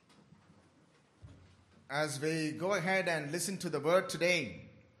as we go ahead and listen to the word today,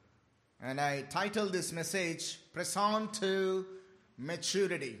 and I titled this message, Press On to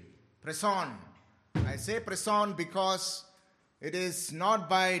Maturity. Press on. I say press on because it is not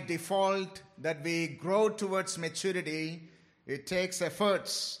by default that we grow towards maturity. It takes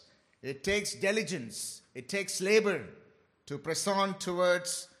efforts, it takes diligence, it takes labor to press on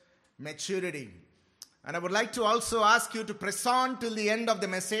towards maturity. And I would like to also ask you to press on till the end of the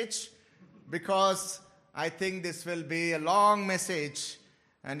message, because I think this will be a long message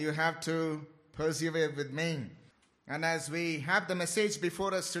and you have to persevere with me. And as we have the message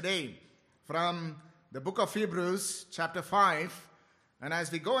before us today from the book of Hebrews, chapter 5, and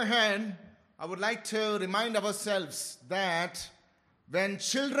as we go ahead, I would like to remind ourselves that when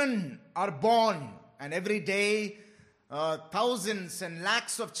children are born, and every day thousands and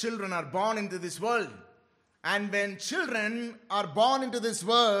lakhs of children are born into this world, and when children are born into this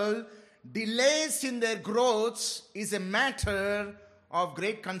world, delays in their growth is a matter of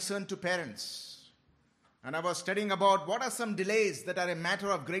great concern to parents. And I was studying about what are some delays that are a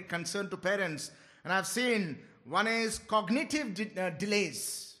matter of great concern to parents. And I've seen one is cognitive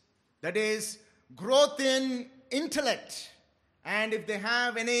delays. That is, growth in intellect. And if they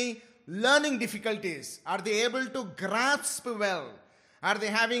have any learning difficulties, are they able to grasp well? Are they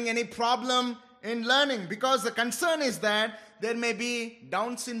having any problem in learning? Because the concern is that there may be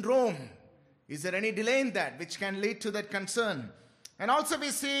Down syndrome. Is there any delay in that which can lead to that concern? And also we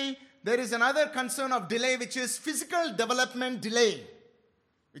see there is another concern of delay, which is physical development delay,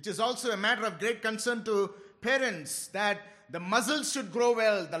 which is also a matter of great concern to parents, that the muscles should grow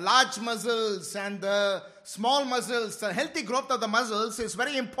well, the large muscles and the small muscles, the healthy growth of the muscles is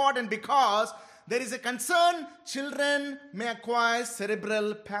very important, because there is a concern children may acquire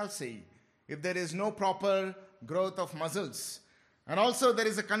cerebral palsy if there is no proper growth of muscles. And also there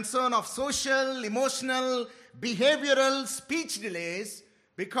is a concern of social, emotional, behavioral, speech delays,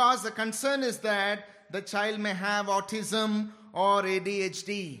 because the concern is that the child may have autism or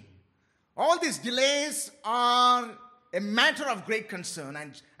ADHD. All these delays are a matter of great concern,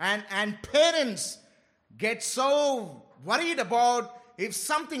 and parents get so worried about if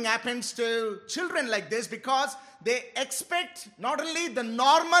something happens to children like this, because they expect not only the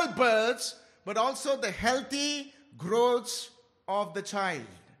normal births but also the healthy growth of the child.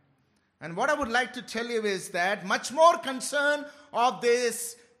 And what I would like to tell you is that much more concern of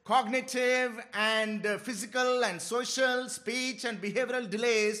this cognitive and physical and social, speech and behavioral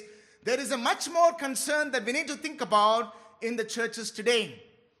delays, there is a much more concern that we need to think about in the churches today.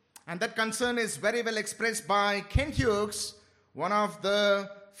 And that concern is very well expressed by Hughes, one of the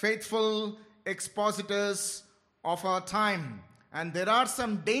faithful expositors of our time. And there are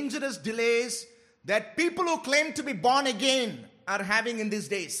some dangerous delays that people who claim to be born again are having in these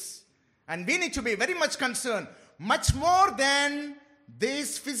days. And we need to be very much concerned, much more than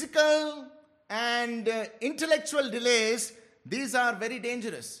these physical and intellectual delays. These are very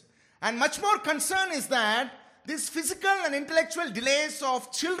dangerous. And much more concern is that these physical and intellectual delays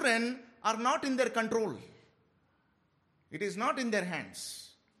of children are not in their control. It is not in their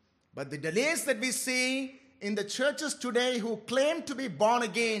hands. But the delays that we see in the churches today who claim to be born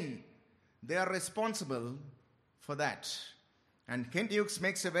again, they are responsible for that. And Hughes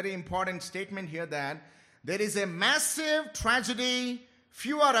makes a very important statement here that there is a massive tragedy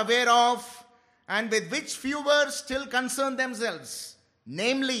few are aware of, and with which fewer still concern themselves,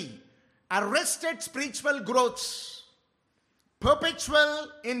 namely arrested spiritual growth, perpetual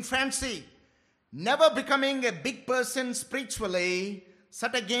infancy, never becoming a big person spiritually,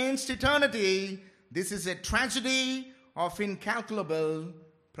 set against eternity. This is a tragedy of incalculable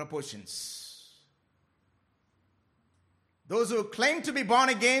proportions. Those who claim to be born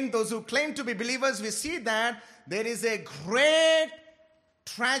again, those who claim to be believers, we see that there is a great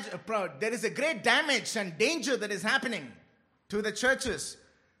damage and danger that is happening to the churches,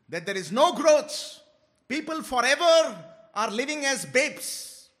 that there is no growth. People forever are living as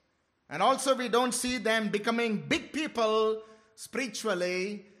babes. And also we don't see them becoming big people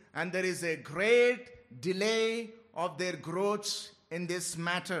spiritually, and there is a great delay of their growth in this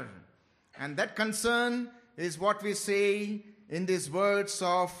matter. And that concern is what we see in these words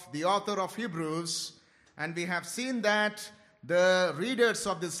of the author of Hebrews. And we have seen that the readers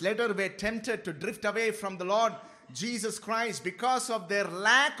of this letter were tempted to drift away from the Lord Jesus Christ because of their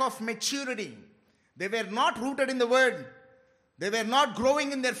lack of maturity. They were not rooted in the word. They were not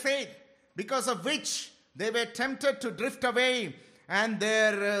growing in their faith, because of which they were tempted to drift away, and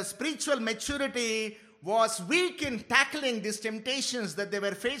their spiritual maturity was weak in tackling these temptations that they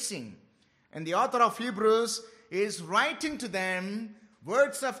were facing. And the author of Hebrews is writing to them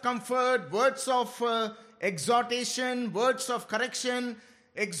words of comfort, words of exhortation, words of correction,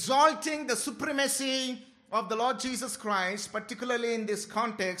 exalting the supremacy of the Lord Jesus Christ. Particularly in this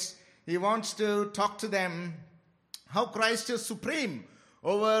context, he wants to talk to them how Christ is supreme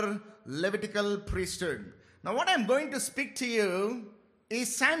over Levitical priesthood. Now, what I'm going to speak to you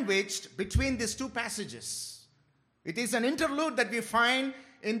is sandwiched between these two passages. It is an interlude that we find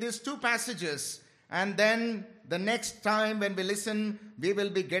in these two passages. And then the next time when we listen, we will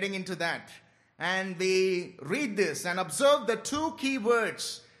be getting into that. And we read this and observe the two key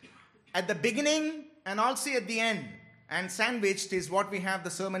words at the beginning and also at the end. And sandwiched is what we have the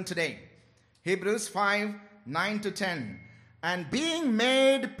sermon today. Hebrews 5, 9 to 10. And being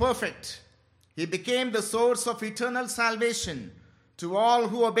made perfect, he became the source of eternal salvation to all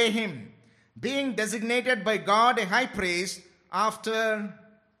who obey him, being designated by God a high priest after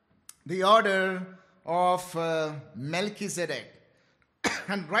the order of Melchizedek.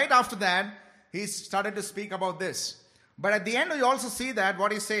 And right after that, he started to speak about this. But at the end, we also see that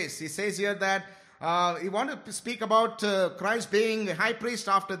what he says. He says here that he wanted to speak about Christ being a high priest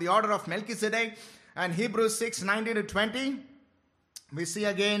after the order of Melchizedek. And Hebrews 6, 19 to 20, we see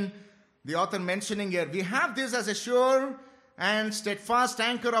again the author mentioning here, we have this as a sure and steadfast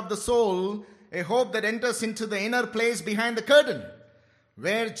anchor of the soul, a hope that enters into the inner place behind the curtain,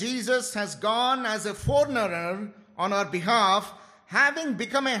 where Jesus has gone as a forerunner on our behalf, having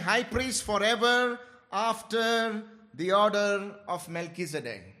become a high priest forever after the order of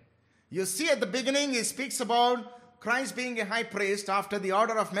Melchizedek. You see at the beginning he speaks about Christ being a high priest after the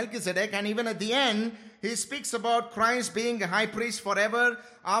order of Melchizedek, and even at the end he speaks about Christ being a high priest forever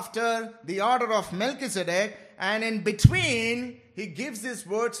after the order of Melchizedek, and in between he gives these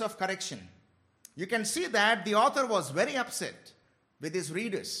words of correction. You can see that the author was very upset with his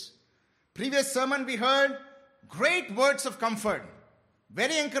readers. Previous sermon we heard great words of comfort,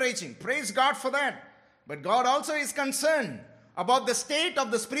 very encouraging. Praise God for that. But God also is concerned about the state of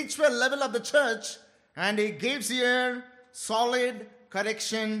the spiritual level of the church, and he gives here solid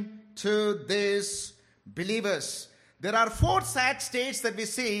correction to these believers. There are 4 sad states that we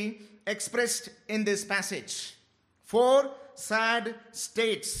see expressed in this passage. 4 sad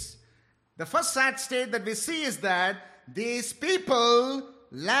states. The first sad state that we see is that these people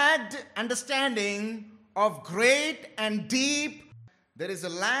lacked understanding of great and deep. There is a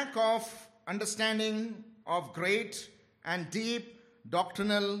lack of understanding of great and deep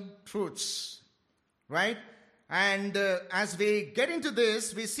doctrinal truths. Right? And as we get into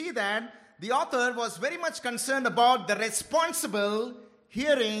this, we see that the author was very much concerned about the responsible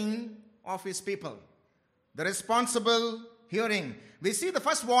hearing of his people. The responsible hearing. We see the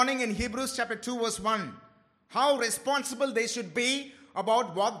first warning in Hebrews chapter 2 verse 1. How responsible they should be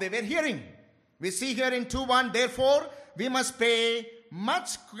about what they were hearing. We see here in 2:1, therefore we must pay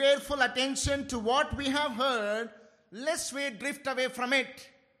much careful attention to what we have heard, lest we drift away from it.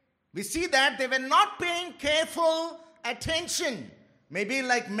 We see that they were not paying careful attention. Maybe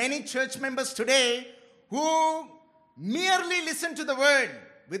like many church members today who merely listen to the word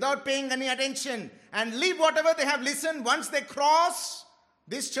without paying any attention and leave whatever they have listened once they cross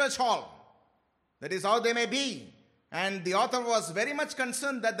this church hall. That is how they may be. And the author was very much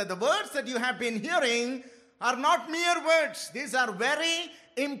concerned that the words that you have been hearing are not mere words. These are very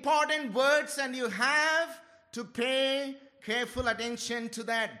important words, and you have to pay careful attention to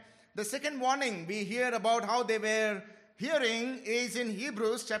that. The second warning we hear about how they were hearing is in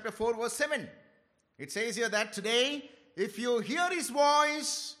Hebrews chapter 4 verse 7. It says here that today, if you hear his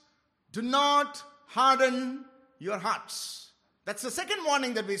voice, do not harden your hearts. That's the second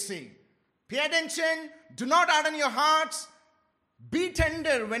warning that we see. Pay attention, do not harden your hearts. Be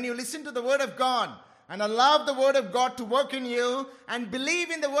tender when you listen to the word of God and allow the word of God to work in you and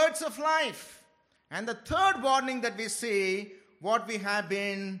believe in the words of life. And the third warning that we see, what we have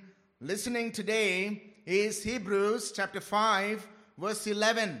been listening today, is Hebrews chapter 5 verse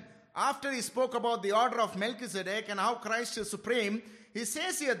 11. After he spoke about the order of Melchizedek and how Christ is supreme, he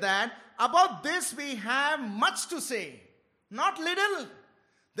says here that about this we have much to say, not little.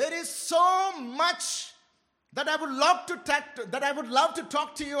 There is so much that I would love to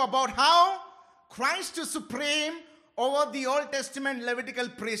talk to you about how Christ is supreme over the Old Testament Levitical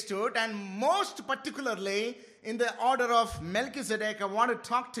priesthood, and most particularly in the order of Melchizedek. I want to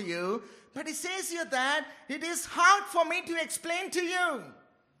talk to you, but he says here that it is hard for me to explain to you.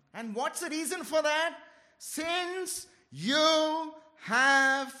 And what's the reason for that? Since you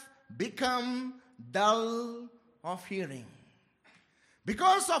have become dull of hearing.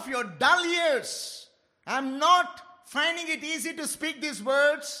 Because of your dull ears, I'm not finding it easy to speak these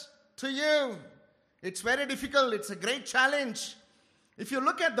words to you. It's very difficult. It's a great challenge. If you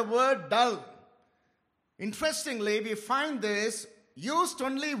look at the word dull, interestingly, we find this used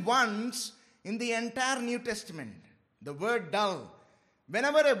only once in the entire New Testament. The word dull.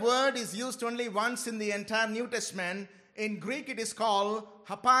 Whenever a word is used only once in the entire New Testament, in Greek it is called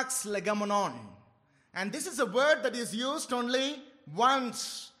hapax legomenon. And this is a word that is used only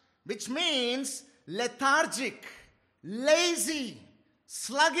once, which means lethargic, lazy,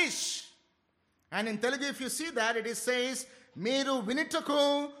 sluggish. And in Telugu, if you see that, it says, Meeru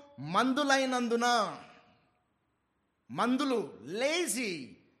vinituku mandulainanduna. Mandulu,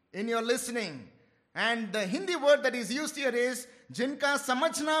 lazy in your listening. And the Hindi word that is used here is, Jinka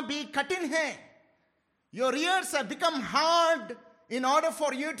samajhna bhi katin hai. Your ears have become hard in order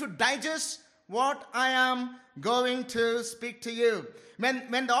for you to digest what I am going to speak to you.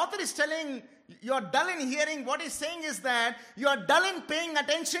 When the author is telling you're dull in hearing, what he's saying is that you are dull in paying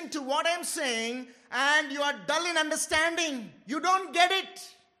attention to what I'm saying, and you are dull in understanding. You don't get it.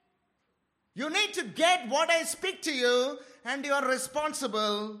 You need to get what I speak to you, and you are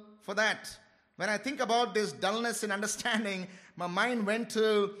responsible for that. When I think about this dullness in understanding, my mind went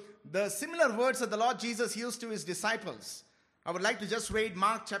to the similar words that the Lord Jesus used to his disciples. I would like to just read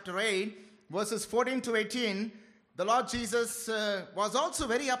Mark chapter 8, verses 14 to 18. The Lord Jesus was also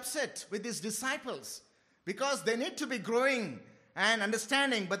very upset with his disciples because they need to be growing and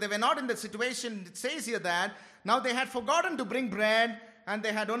understanding, but they were not in the situation. It says here that now they had forgotten to bring bread, and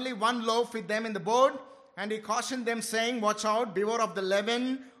they had only one loaf with them in the boat. And he cautioned them, saying, watch out, beware of the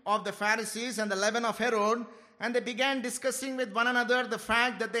leaven of the Pharisees and the leaven of Herod. And they began discussing with one another the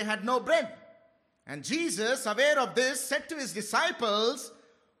fact that they had no bread. And Jesus, aware of this, said to his disciples,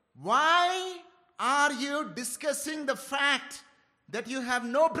 why are you discussing the fact that you have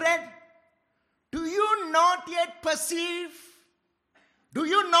no bread? Do you not yet perceive? Do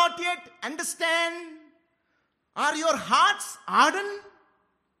you not yet understand? Are your hearts ardent?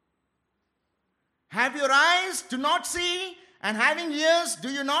 Have your eyes do not see, and having ears do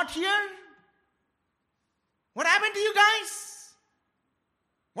you not hear? What happened to you guys?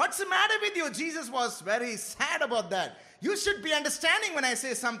 What's the matter with you? Jesus was very sad about that. You should be understanding when I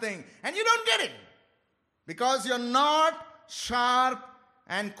say something, and you don't get it. Because you're not sharp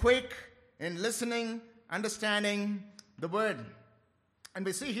and quick in listening, understanding the word. And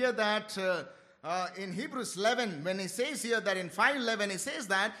we see here that in Hebrews 11, when he says here that in 5:11, he says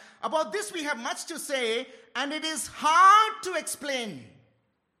that about this we have much to say, and it is hard to explain.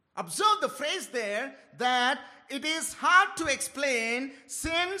 Observe the phrase there, that it is hard to explain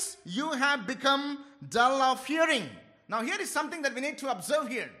since you have become dull of hearing. Now here is something that we need to observe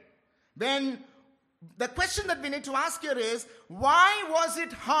here. When the question that we need to ask here is, why was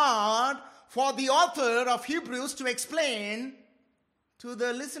it hard for the author of Hebrews to explain to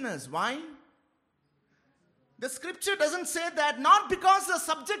the listeners? Why? The scripture doesn't say that, not because the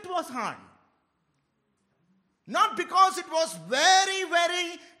subject was hard. Not because it was very,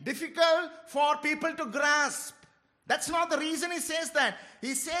 very difficult for people to grasp. That's not the reason he says that.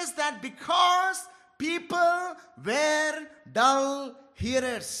 He says that because people were dull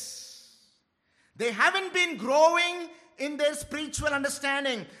hearers. They haven't been growing in their spiritual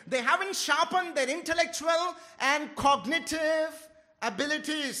understanding. They haven't sharpened their intellectual and cognitive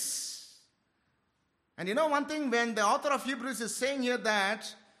abilities. And you know one thing, when the author of Hebrews is saying here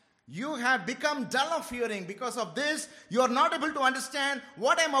that you have become dull of hearing, because of this, you are not able to understand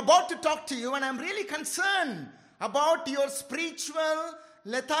what I'm about to talk to you, and I'm really concerned about your spiritual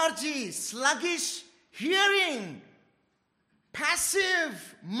lethargy, sluggish hearing,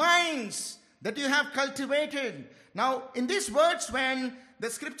 passive minds that you have cultivated. Now, in these words, when the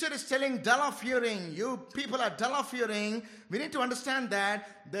scripture is telling dull of hearing, you people are dull of hearing, we need to understand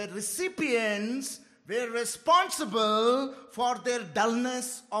that the recipients were responsible for their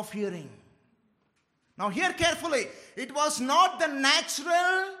dullness of hearing. Now, hear carefully. It was not the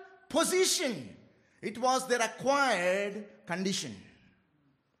natural position. It was their acquired condition.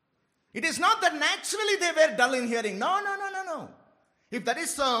 It is not that naturally they were dull in hearing. No. If that is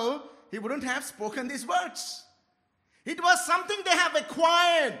so, he wouldn't have spoken these words. It was something they have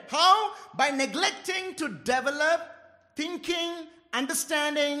acquired. How? By neglecting to develop thinking,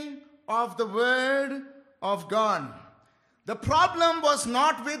 understanding of the word of God. The problem was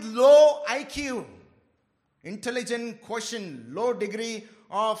not with low IQ, intelligent quotient, low degree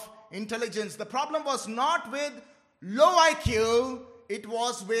of intelligence. The problem was not with low IQ, it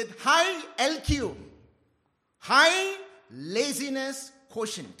was with high LQ, high laziness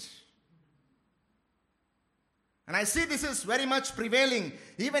quotient. And I see this is very much prevailing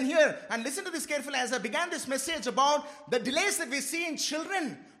even here. And listen to this carefully as I began this message about the delays that we see in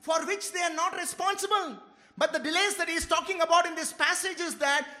children for which they are not responsible. But the delays that he is talking about in this passage is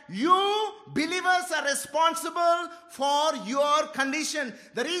that you believers are responsible for your condition.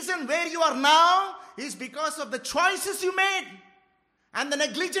 The reason where you are now is because of the choices you made and the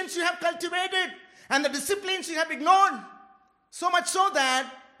negligence you have cultivated and the disciplines you have ignored. So much so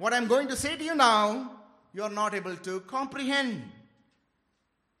that what I'm going to say to you now, you are not able to comprehend.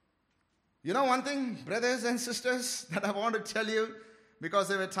 You know one thing, brothers and sisters, that I want to tell you, because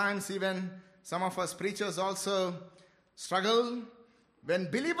there were times even some of us preachers also struggle. When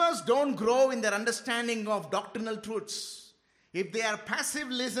believers don't grow in their understanding of doctrinal truths, if they are passive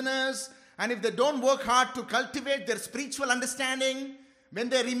listeners and if they don't work hard to cultivate their spiritual understanding, when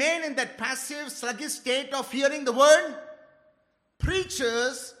they remain in that passive, sluggish state of hearing the word,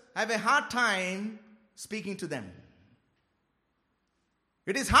 preachers have a hard time speaking to them.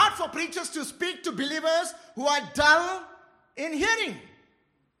 It is hard for preachers to speak to believers who are dull in hearing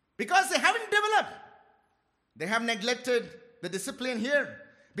because they haven't developed. They have neglected the discipline here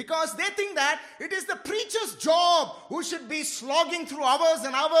because they think that it is the preacher's job who should be slogging through hours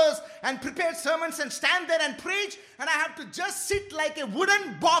and hours and prepare sermons and stand there and preach, and I have to just sit like a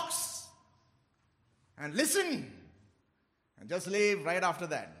wooden box and listen and just leave right after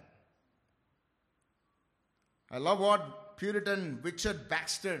that. I love what Puritan Richard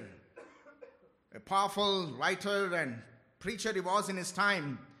Baxter, a powerful writer and preacher he was in his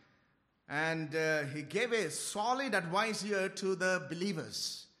time, and he gave a solid advice here to the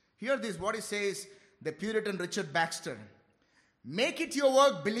believers. Hear this, what he says, the Puritan Richard Baxter. Make it your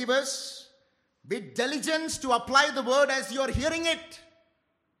work, believers, with diligence to apply the word as you are hearing it.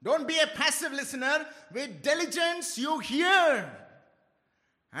 Don't be a passive listener. With diligence you hear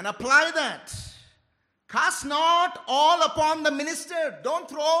and apply that. Cast not all upon the minister. Don't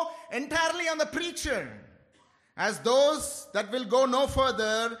throw entirely on the preacher, as those that will go no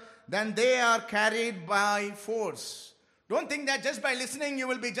further than they are carried by force. Don't think that just by listening you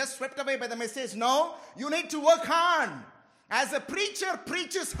will be just swept away by the message. No, you need to work hard. As a preacher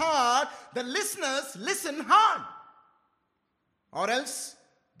preaches hard, the listeners listen hard. Or else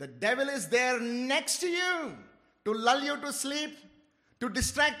the devil is there next to you to lull you to sleep, to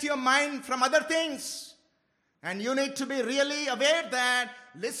distract your mind from other things. And you need to be really aware that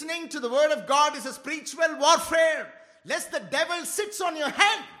listening to the word of God is a spiritual warfare, lest the devil sits on your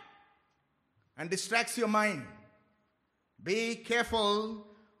head and distracts your mind. Be careful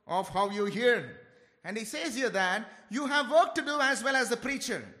of how you hear. And he says here that you have work to do as well as the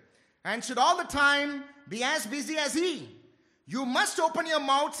preacher, and should all the time be as busy as he. You must open your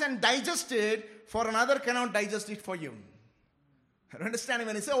mouths and digest it, for another cannot digest it for you. Understand,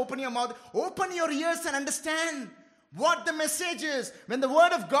 when he says open your mouth, open your ears and understand what the message is. When the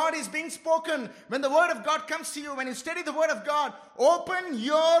word of God is being spoken, when the word of God comes to you, when you study the word of God, open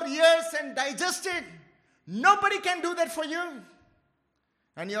your ears and digest it. Nobody can do that for you.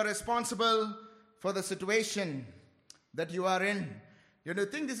 And you're responsible for the situation that you are in. You don't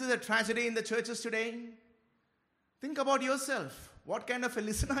think this is a tragedy in the churches today? Think about yourself. What kind of a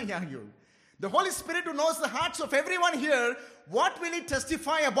listener are you? The Holy Spirit, who knows the hearts of everyone here, what will He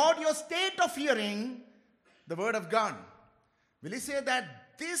testify about your state of hearing the word of God? Will He say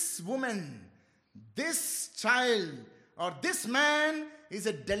that this woman, this child, or this man is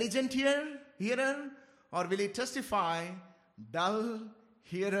a diligent hearer? Or will He testify, dull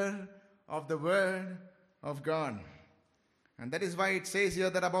hearer of the word of God? And that is why it says here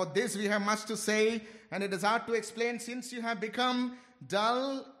that about this we have much to say, and it is hard to explain since you have become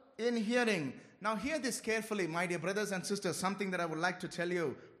dull in hearing. Now hear this carefully, my dear brothers and sisters, something that I would like to tell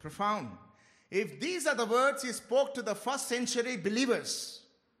you, profound. If these are the words He spoke to the first century believers,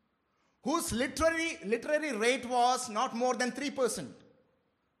 whose literary rate was not more than 3%.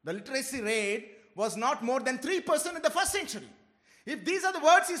 The literacy rate was not more than 3% in the first century. If these are the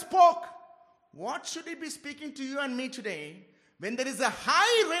words He spoke, what should He be speaking to you and me today, when there is a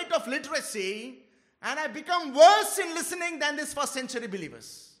high rate of literacy and I become worse in listening than these first century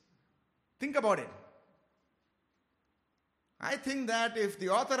believers? Think about it. I think that if the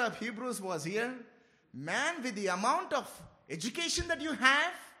author of Hebrews was here, man, with the amount of education that you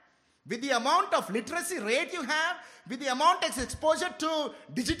have, with the amount of literacy rate you have, with the amount of exposure to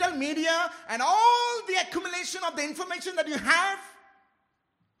digital media and all the accumulation of the information that you have,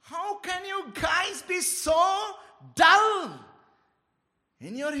 how can you guys be so dull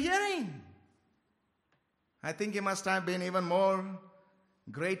in your hearing? I think he must have been even more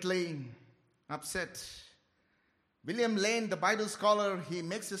greatly upset. William Lane, the Bible scholar, he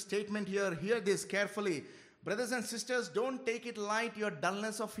makes a statement here. Hear this carefully. Brothers and sisters, don't take it light, your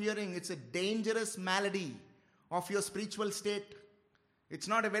dullness of hearing. It's a dangerous malady of your spiritual state. It's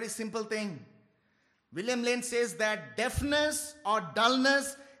not a very simple thing. William Lane says that deafness or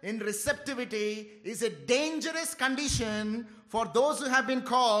dullness in receptivity is a dangerous condition for those who have been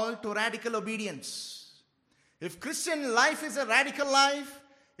called to radical obedience. If Christian life is a radical life,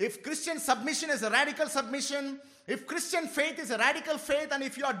 if Christian submission is a radical submission, if Christian faith is a radical faith, and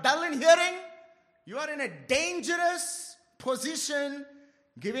if you are dull in hearing, you are in a dangerous position,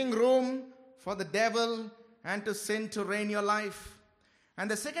 giving room for the devil and to sin to reign your life. And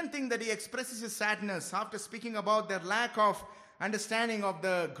the second thing that he expresses is sadness. After speaking about their lack of understanding of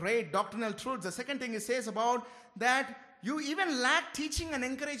the great doctrinal truths, the second thing he says about that you even lack teaching and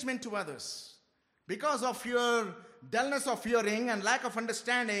encouragement to others. Because of your dullness of hearing and lack of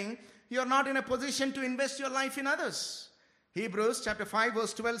understanding, you are not in a position to invest your life in others. Hebrews chapter 5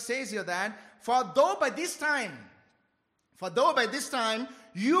 verse 12 says here that, For though by this time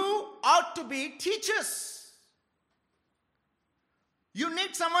you ought to be teachers. You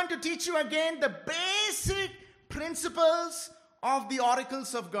need someone to teach you again the basic principles of the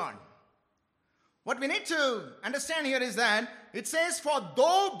oracles of God. What we need to understand here is that it says, for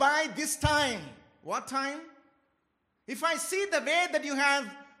though by this time. What time? If I see the way that you have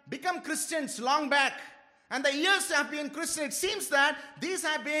become Christians long back, and the years have been Christian, it seems that these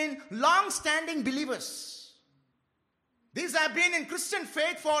have been long-standing believers. These have been in Christian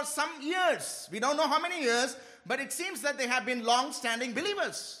faith for some years. We don't know how many years, but it seems that they have been long-standing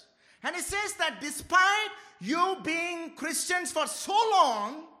believers. And it says that despite you being Christians for so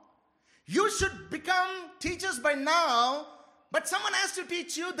long, you should become teachers by now, but someone has to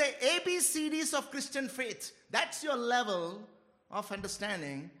teach you the ABCDs of Christian faith. That's your level of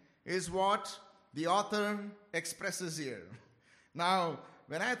understanding, is what the author expresses here. Now,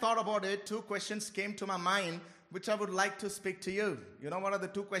 when I thought about it, two questions came to my mind, which I would like to speak to you. You know what are the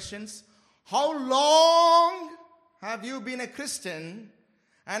two questions? How long have you been a Christian,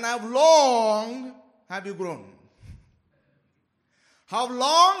 and how long have you grown? How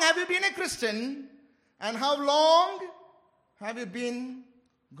long have you been a Christian, and how long have you been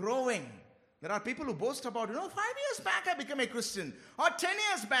growing? There are people who boast about, 5 years back I became a Christian, or 10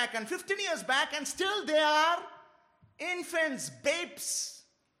 years back, and 15 years back, and still they are infants, babes.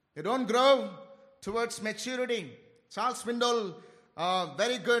 They don't grow towards maturity. Charles Swindoll, a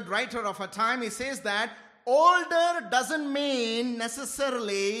very good writer of our time, he says that older doesn't mean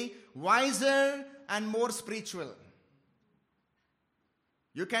necessarily wiser and more spiritual.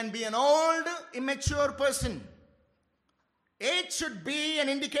 You can be an old, immature person. Age should be an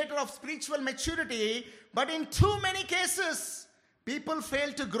indicator of spiritual maturity, but in too many cases, people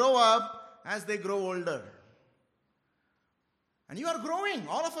fail to grow up as they grow older. And you are growing.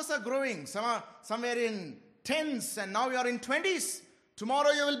 All of us are growing. Some are somewhere in 10s, and now you are in 20s. Tomorrow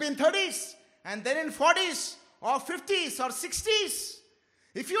you will be in 30s, and then in 40s, or 50s, or 60s.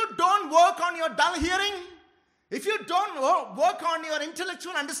 If you don't work on your dull hearing, if you don't work on your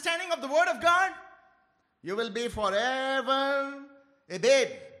intellectual understanding of the Word of God, you will be forever a babe,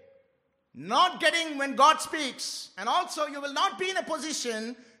 not getting when God speaks. And also you will not be in a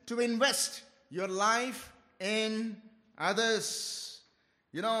position to invest your life in others.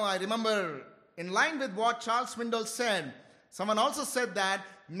 I remember, in line with what Charles Swindoll said, someone also said that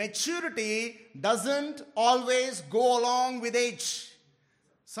maturity doesn't always go along with age.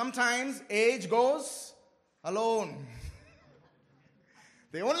 Sometimes age goes alone.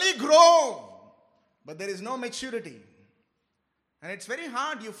 They only grow, but there is no maturity. And it's very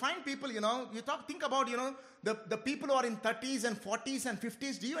hard. You find people, think about, the people who are in 30s and 40s and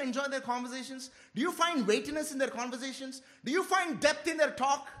 50s. Do you enjoy their conversations? Do you find weightiness in their conversations? Do you find depth in their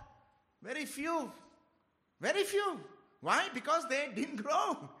talk? Very few. Very few. Why? Because they didn't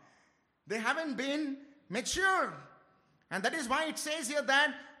grow. They haven't been mature. And that is why it says here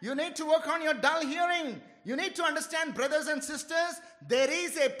that you need to work on your dull hearing. You need to understand, brothers and sisters, there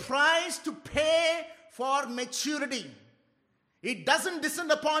is a price to pay for maturity. It doesn't descend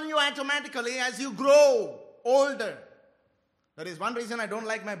upon you automatically as you grow older. That is one reason I don't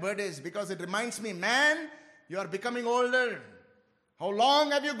like my birthdays, because it reminds me, man, you are becoming older. How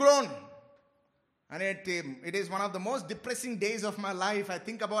long have you grown? And it is one of the most depressing days of my life. I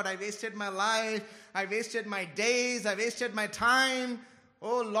think about, I wasted my life, I wasted my days, I wasted my time.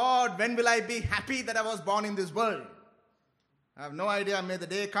 Oh Lord, when will I be happy that I was born in this world? I have no idea. May the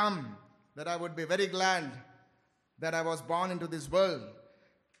day come that I would be very glad that I was born into this world,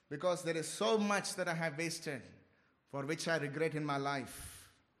 because there is so much that I have wasted, for which I regret in my life.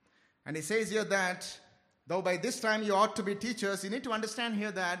 And he says here that, though by this time you ought to be teachers, you need to understand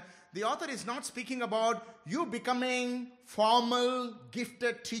here that the author is not speaking about you becoming formal,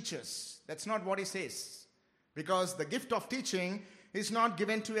 gifted teachers. That's not what he says. Because the gift of teaching is not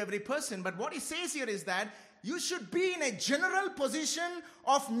given to every person. But what he says here is that you should be in a general position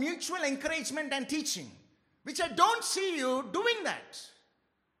of mutual encouragement and teaching, which I don't see you doing that.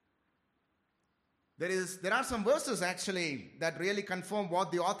 There are some verses actually that really confirm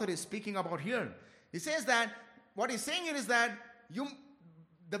what the author is speaking about here. He says that what he's saying here is that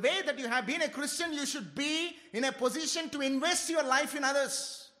the way that you have been a Christian, you should be in a position to invest your life in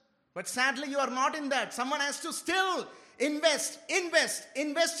others. But sadly, you are not in that. Someone has to still invest in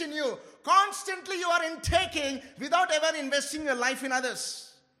you. Constantly you are intaking without ever investing your life in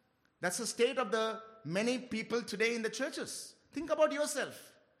others. That's the state of the many people today in the churches. Think about yourself.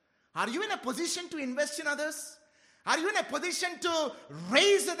 Are you in a position to invest in others? Are you in a position to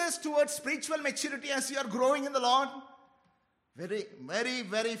raise others towards spiritual maturity as you are growing in the Lord? Very, very,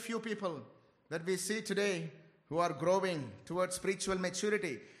 very few people that we see today who are growing towards spiritual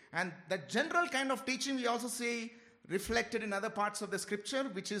maturity. And the general kind of teaching we also see reflected in other parts of the scripture,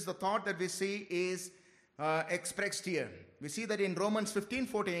 which is the thought that we see is expressed here. We see that in Romans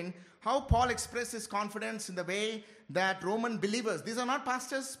 15:14, how Paul expressed his confidence in the way that Roman believers, these are not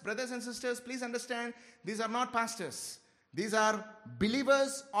pastors, brothers and sisters, please understand, these are not pastors. These are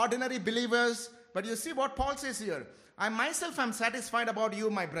believers, ordinary believers. But you see what Paul says here. I myself am satisfied about you,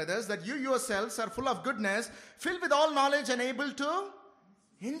 my brothers, that you yourselves are full of goodness, filled with all knowledge and able to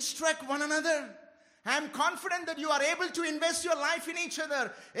instruct one another. I am confident that you are able to invest your life in each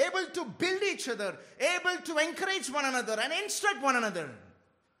other, able to build each other, able to encourage one another and instruct one another.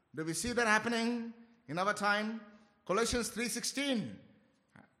 Do we see that happening in our time? Colossians 3:16.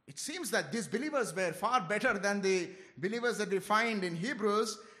 It seems that these believers were far better than the believers that we find in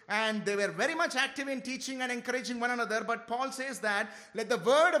Hebrews, and they were very much active in teaching and encouraging one another. But Paul says that, let the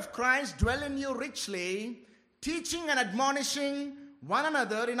word of Christ dwell in you richly, teaching and admonishing one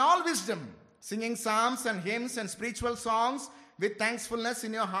another in all wisdom, singing psalms and hymns and spiritual songs with thankfulness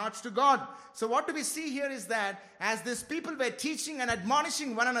in your hearts to God. So what do we see here is that as these people were teaching and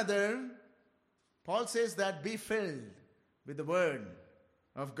admonishing one another, Paul says that be filled with the word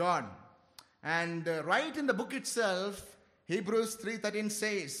of God. And right in the book itself, Hebrews 3:13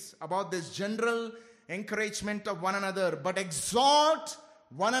 says about this general encouragement of one another, but exhort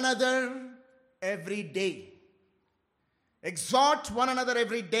one another every day. Exhort one another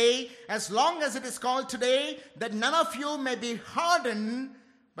every day, as long as it is called today, that none of you may be hardened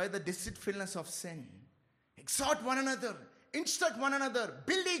by the deceitfulness of sin. Exhort one another, instruct one another,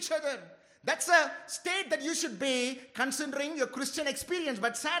 build each other. That's a state that you should be considering your Christian experience.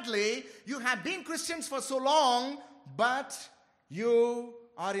 But sadly, you have been Christians for so long, but you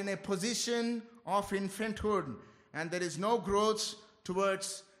are in a position of infanthood, and there is no growth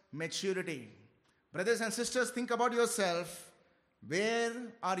towards maturity. Brothers and sisters, think about yourself. Where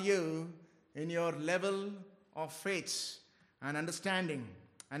are you in your level of faith and understanding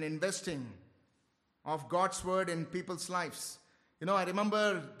and investing of God's word in people's lives? You know, I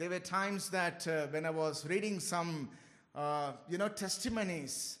remember there were times that when I was reading some,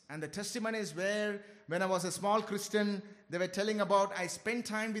 testimonies. And the testimonies were, when I was a small Christian, they were telling about, I spent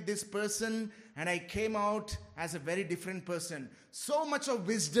time with this person and I came out as a very different person. So much of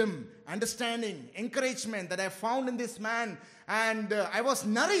wisdom, understanding, encouragement that I found in this man. And I was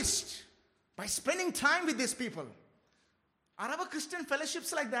nourished by spending time with these people. Are our Christian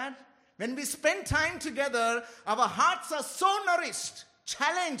fellowships like that? When we spend time together, our hearts are so nourished,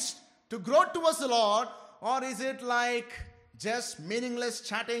 challenged to grow towards the Lord, or is it like just meaningless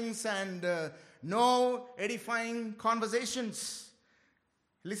chattings and no edifying conversations?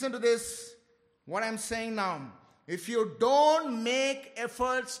 Listen to this, what I'm saying now. If you don't make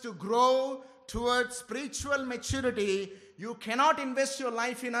efforts to grow towards spiritual maturity, you cannot invest your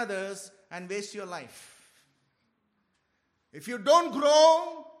life in others and waste your life. If you don't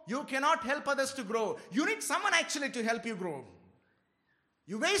grow, you cannot help others to grow. You need someone actually to help you grow.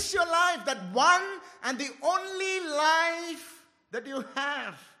 You waste your life, that one and the only life that you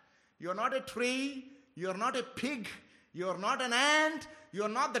have. You're not a tree, you're not a pig, you're not an ant, you're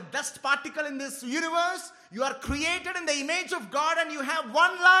not the dust particle in this universe. You are created in the image of God and you have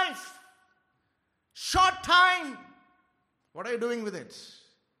one life. Short time. What are you doing with it?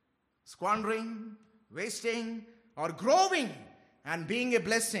 Squandering, wasting, or growing and being a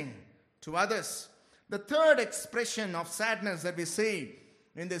blessing to others. The third expression of sadness that we see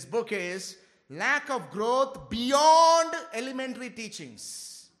in this book is lack of growth beyond elementary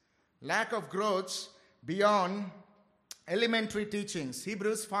teachings. Lack of growth beyond elementary teachings.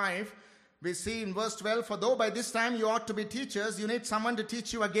 Hebrews 5, we see in verse 12, for though by this time you ought to be teachers, you need someone to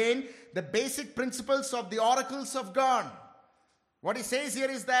teach you again the basic principles of the oracles of God. What he says here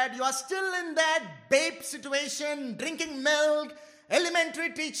is that you are still in that babe situation, drinking milk,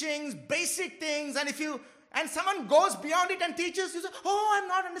 elementary teachings, basic things, and someone goes beyond it and teaches, you say, oh, I'm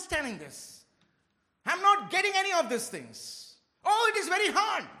not understanding this. I'm not getting any of these things. Oh, it is very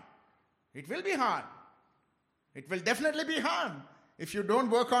hard. It will be hard. It will definitely be hard if you don't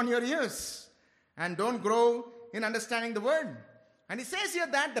work on your ears and don't grow in understanding the word. And he says here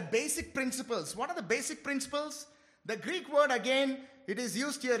that the basic principles. What are the basic principles? The Greek word again, it is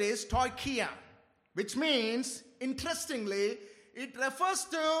used here is toikia, which means, interestingly, it refers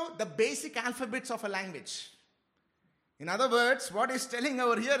to the basic alphabets of a language. In other words, what he's telling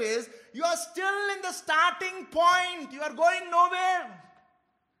over here is, you are still in the starting point. You are going nowhere.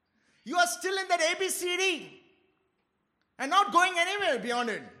 You are still in that ABCD and not going anywhere beyond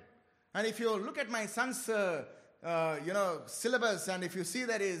it. And if you look at my son's syllabus, and if you see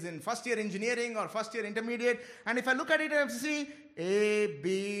that is in first year engineering or first year intermediate, and if I look at it and see A,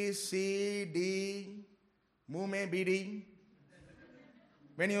 B, C, D, Mume, BD,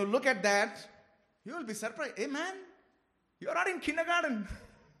 when you look at that, you will be surprised. Hey man, you are not in kindergarten.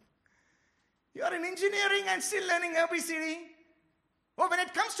 You are in engineering and still learning ABCD. Oh, when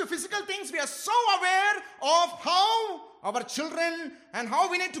it comes to physical things, we are so aware of how our children and how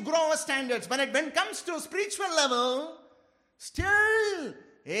we need to grow our standards. When it comes to spiritual level, still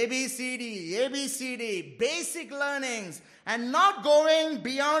ABCD, basic learnings, and not going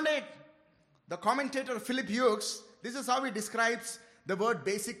beyond it. The commentator Philip Hughes, this is how he describes the word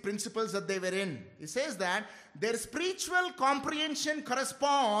basic principles that they were in. He says that their spiritual comprehension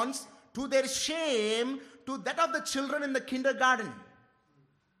corresponds to their shame to that of the children in the kindergarten.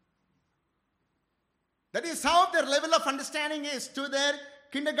 That is how their level of understanding is to their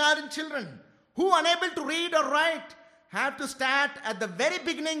kindergarten children, who, unable to read or write, have to start at the very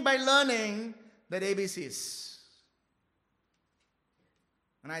beginning by learning their ABCs.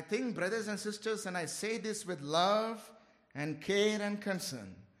 And I think, brothers and sisters, and I say this with love and care and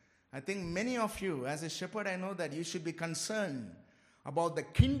concern, I think many of you, as a shepherd, I know that you should be concerned about the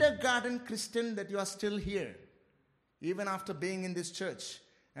kindergarten Christian that you are still here, even after being in this church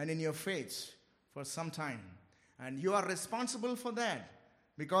and in your faith for some time. And you are responsible for that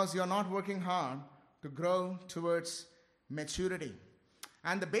because you are not working hard to grow towards maturity.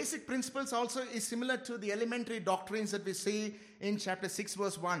 And the basic principles also is similar to the elementary doctrines that we see in chapter 6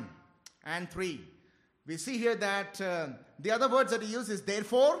 verse 1 and 3. We see here that the other words that he uses is,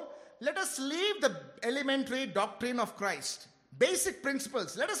 therefore, let us leave the elementary doctrine of Christ. Basic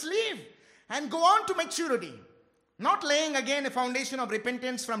principles, let us leave and go on to maturity. Not laying again a foundation of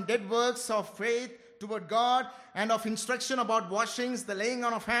repentance from dead works of faith toward God and of instruction about washings, the laying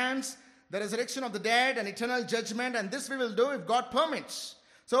on of hands, the resurrection of the dead and eternal judgment, and this we will do if God permits.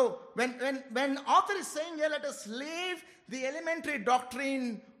 So when author is saying here, let us leave the elementary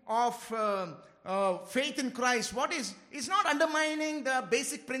doctrine of faith in Christ, what is not undermining the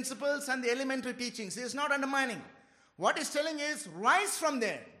basic principles and the elementary teachings. He is not undermining. What he's telling is, rise from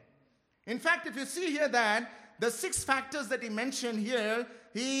there. In fact, if you see here that the 6 factors that he mentioned here,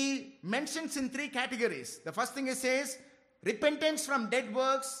 he mentions in 3 categories. The first thing he says, repentance from dead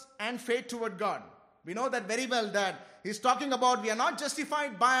works and faith toward God. We know that very well, that he's talking about we are not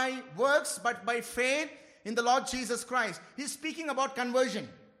justified by works but by faith in the Lord Jesus Christ. He's speaking about conversion.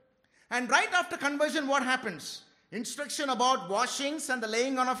 And right after conversion, what happens? Instruction about washings and the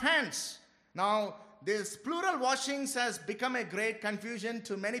laying on of hands. Now, this plural washings has become a great confusion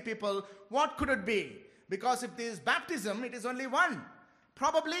to many people. What could it be? Because if this is baptism, it is only one.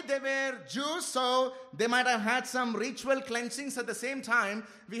 Probably they were Jews, so they might have had some ritual cleansings at the same time.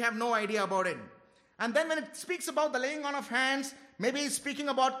 We have no idea about it. And then when it speaks about the laying on of hands, maybe it's speaking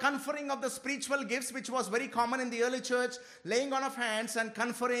about conferring of the spiritual gifts, which was very common in the early church, laying on of hands and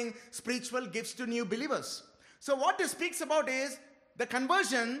conferring spiritual gifts to new believers. So what this speaks about is the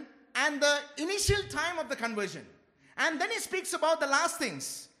conversion and the initial time of the conversion. And then he speaks about the last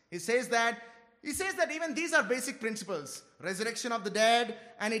things. He says that even these are basic principles, resurrection of the dead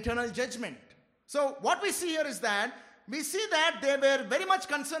and eternal judgment. So what we see here is that we see that they were very much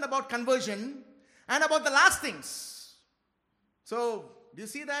concerned about conversion and about the last things. So do you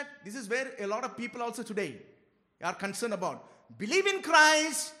see that? This is where a lot of people also today are concerned about. Believe in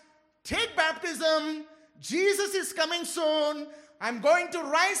Christ, take baptism, Jesus is coming soon, I'm going to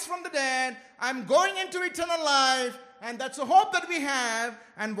rise from the dead, I'm going into eternal life, and that's a hope that we have.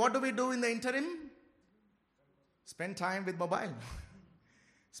 And what do we do in the interim? Spend time with mobile.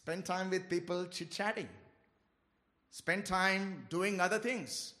 Spend time with people chit-chatting. Spend time doing other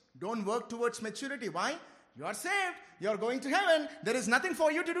things. Don't work towards maturity. Why? You are saved. You are going to heaven. There is nothing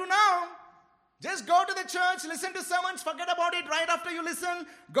for you to do now. Just go to the church, listen to sermons, forget about it right after you listen.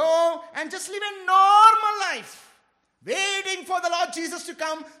 Go and just live a normal life. waiting for the Lord Jesus to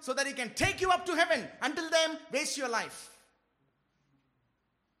come so that he can take you up to heaven. Until then, waste your life.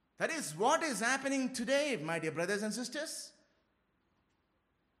 That is what is happening today, my dear brothers and sisters.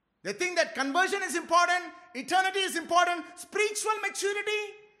 They think that conversion is important, eternity is important, spiritual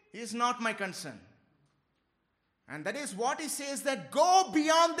maturity is not my concern. And that is what he says, that go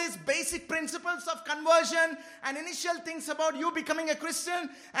beyond these basic principles of conversion and initial things about you becoming a Christian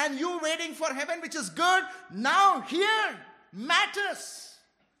and you waiting for heaven, which is good. Now here matters.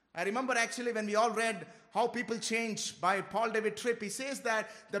 I remember actually when we all read How People Change by Paul David Tripp, he says that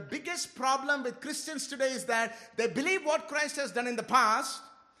the biggest problem with Christians today is that they believe what Christ has done in the past,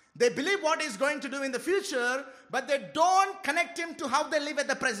 they believe what he's going to do in the future, but they don't connect him to how they live at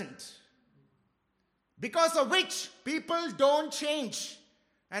the present. Because of which people don't change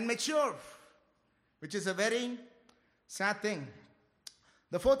and mature, which is a very sad thing.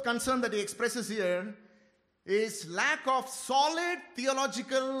 The fourth concern that he expresses here is lack of solid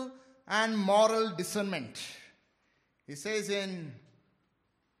theological and moral discernment. He says in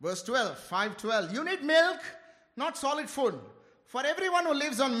verse 12, 5:12, you need milk, not solid food. For everyone who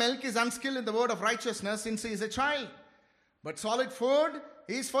lives on milk is unskilled in the word of righteousness since he is a child. But solid food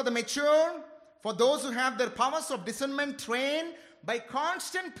is for the mature, for those who have their powers of discernment trained by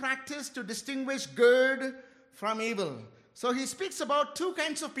constant practice to distinguish good from evil. So he speaks about two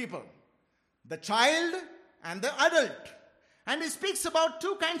kinds of people, the child and the adult. And he speaks about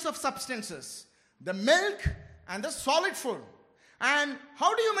two kinds of substances, the milk and the solid food. And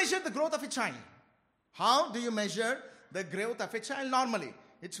how do you measure the growth of a child? How do you measure the growth of a child normally?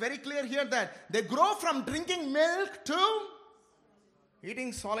 It's very clear here that they grow from drinking milk to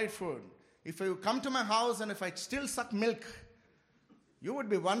eating solid food. If you come to my house and if I still suck milk, you would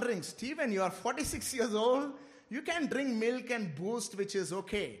be wondering, Stephen, you are 46 years old, you can drink milk and boost, which is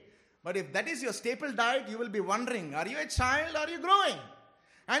okay. But if that is your staple diet, you will be wondering, are you a child or are you growing?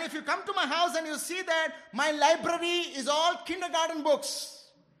 And if you come to my house and you see that my library is all kindergarten books,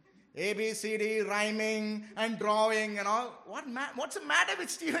 A, B, C, D, rhyming and drawing and all, what's the matter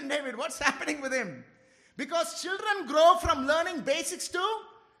with Stephen David? What's happening with him? Because children grow from learning basics to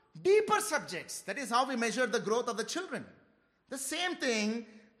deeper subjects. That is how we measure the growth of the children. The same thing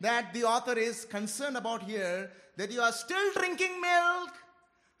that the author is concerned about here, that you are still drinking milk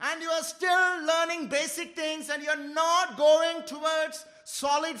and you are still learning basic things and you are not going towards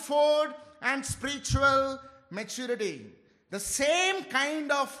solid food and spiritual maturity. The same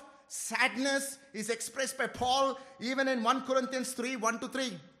kind of sadness is expressed by Paul even in 1 Corinthians 3,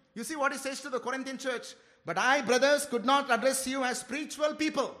 1-3. You see what he says to the Corinthian church? But I, brothers, could not address you as spiritual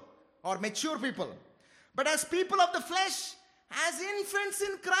people or mature people, but as people of the flesh, as infants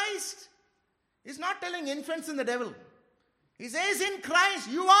in Christ. He's not telling infants in the devil. He says in Christ,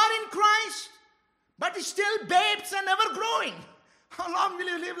 you are in Christ, but you're still babes and ever growing. How long will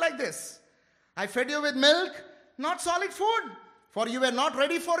you live like this? I fed you with milk, not solid food, for you were not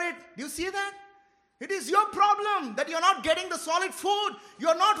ready for it. Do you see that? It is your problem that you're not getting the solid food.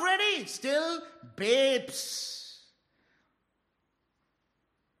 You're not ready. Still babes.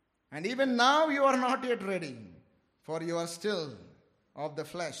 And even now you are not yet ready, for you are still of the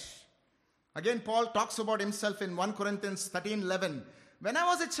flesh. Again, Paul talks about himself in 1 Corinthians 13:11. When I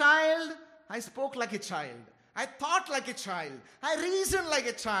was a child, I spoke like a child. I thought like a child. I reasoned like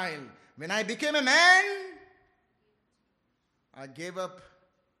a child. When I became a man, I gave up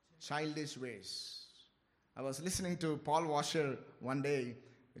childish ways. I was listening to Paul Washer one day.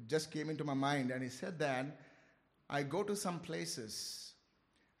 It just came into my mind, and he said that I go to some places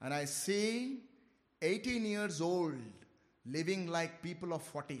and I see 18 years old living like people of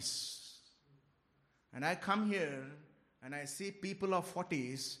 40s. And I come here and I see people of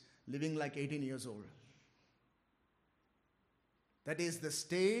 40s living like 18 years old. That is the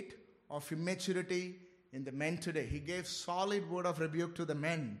state of immaturity in the men today. He gave solid word of rebuke to the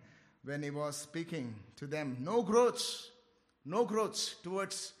men when he was speaking to them. No growth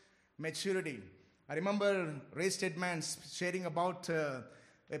towards maturity. I remember Ray Steadman sharing about a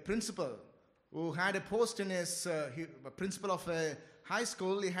principal who had a post in his, principal of a high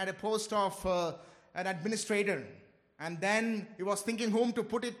school. He had a post of an administrator. And then he was thinking whom to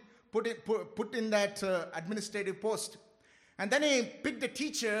put in that administrative post. And then he picked a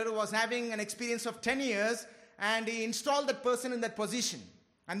teacher who was having an experience of 10 years and he installed that person in that position.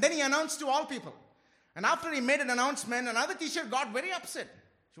 And then he announced to all people. And after he made an announcement, another teacher got very upset.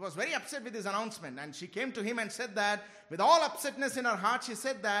 She was very upset with his announcement. And she came to him and said that, with all upsetness in her heart, she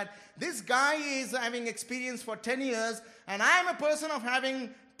said that this guy is having experience for 10 years and I am a person of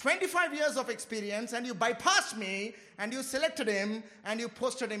having 25 years of experience, and you bypassed me and you selected him and you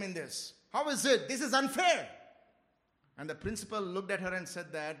posted him in this. How is it? This is unfair. And the principal looked at her and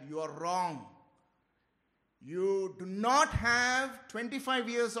said that, you are wrong. You do not have 25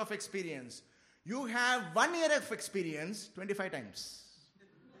 years of experience. You have 1 year of experience 25 times.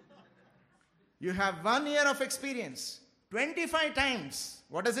 You have 1 year of experience 25 times.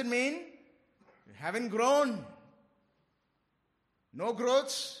 What does it mean? You haven't grown. No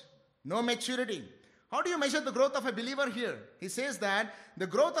growth, no maturity. How do you measure the growth of a believer here? He says that the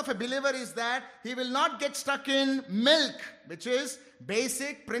growth of a believer is that he will not get stuck in milk, which is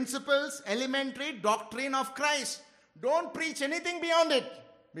basic principles, elementary doctrine of Christ. Don't preach anything beyond it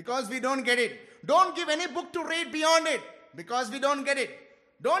because we don't get it. Don't give any book to read beyond it because we don't get it.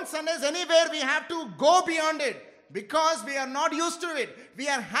 Don't send us anywhere we have to go beyond it because we are not used to it. We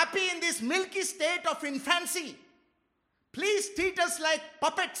are happy in this milky state of infancy. Please treat us like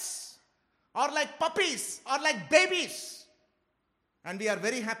puppets or like puppies or like babies. And we are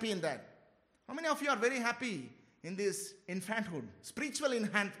very happy in that. How many of you are very happy in this infanthood, spiritual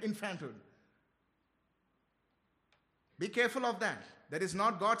infanthood? Be careful of that. That is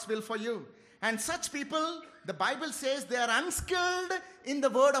not God's will for you. And such people, the Bible says they are unskilled in the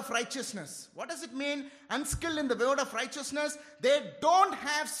word of righteousness. What does it mean, unskilled in the word of righteousness? They don't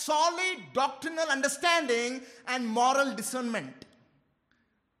have solid doctrinal understanding and moral discernment.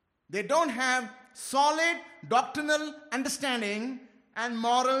 They don't have solid doctrinal understanding and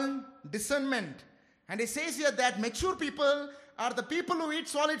moral discernment. And he says here that mature people are the people who eat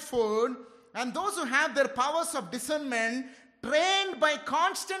solid food, and those who have their powers of discernment trained by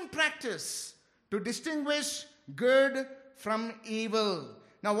constant practice to distinguish good from evil.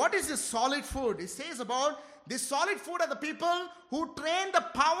 Now, what is this solid food? It says about this solid food are the people who train the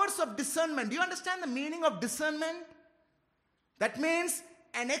powers of discernment. Do you understand the meaning of discernment? That means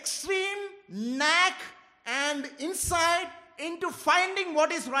an extreme knack and insight into finding what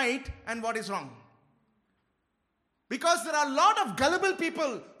is right and what is wrong. Because there are a lot of gullible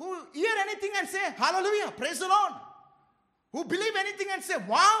people who hear anything and say, hallelujah, praise the Lord. Who believe anything and say,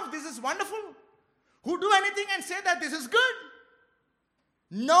 wow, this is wonderful. Who do anything and say that this is good.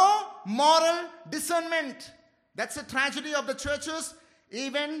 No moral discernment. That's a tragedy of the churches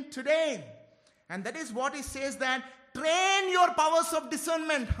even today. And that is what he says, that train your powers of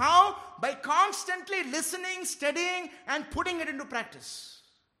discernment. How? By constantly listening, studying, and putting it into practice.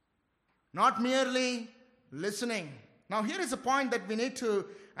 Not merely listening. Now here is a point that we need to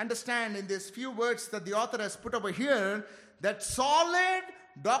understand in these few words that the author has put over here, that solid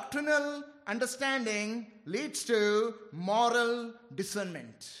doctrinal understanding leads to moral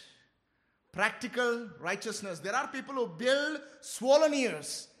discernment. Practical righteousness. There are people who build swollen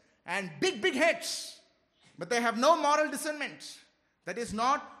ears and big heads, but they have no moral discernment. That is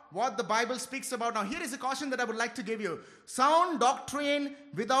not what the Bible speaks about. Now here is a caution that I would like to give you. Sound doctrine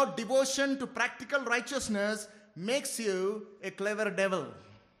without devotion to practical righteousness makes you a clever devil.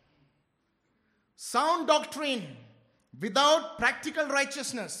 Sound doctrine without practical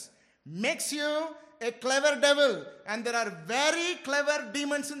righteousness makes you a clever devil. And there are very clever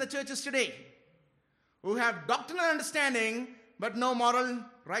demons in the churches today who have doctrinal understanding but no moral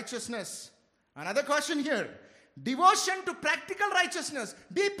righteousness. Another question here. Devotion to practical righteousness.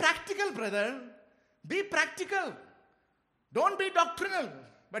 Be practical, brother. Be practical. Don't be doctrinal.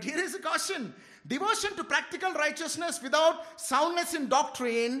 But here is a caution. Devotion to practical righteousness without soundness in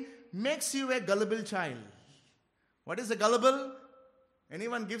doctrine makes you a gullible child. What is a gullible?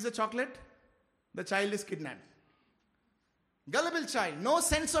 Anyone gives a chocolate? The child is kidnapped. Gullible child. No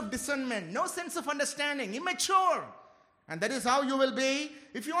sense of discernment. No sense of understanding. Immature. And that is how you will be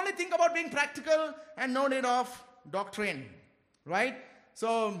if you only think about being practical and no need of doctrine. Right?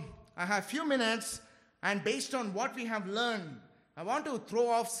 So, I have a few minutes, and based on what we have learned, I want to throw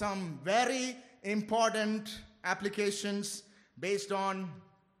off some very important applications based on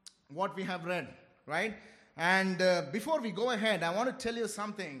what we have read. Right? And before we go ahead, I want to tell you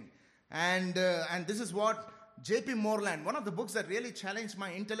something. And this is what J.P. Moreland, one of the books that really challenged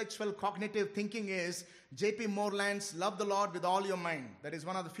my intellectual cognitive thinking is J.P. Moreland's Love the Lord with All Your Mind. That is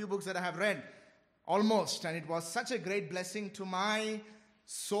one of the few books that I have read, almost. And it was such a great blessing to my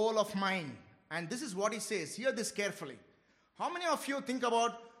soul of mine. And this is what he says. Hear this carefully. How many of you think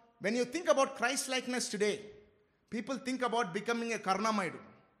about, when you think about Christ-likeness today, people think about becoming a Karnamaidu.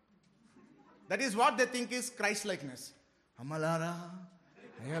 That is what they think is Christ-likeness. Amalara,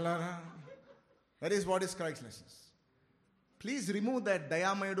 Ayalara. That is what is Christ-likeness. Please remove that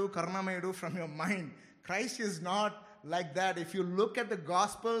Dayamaidu, Karnamaidu from your mind. Christ is not like that. If you look at the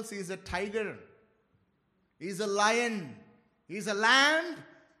Gospels, he is a tiger. He is a lion. He is a lamb.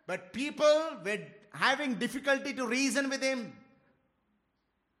 But people were having difficulty to reason with him.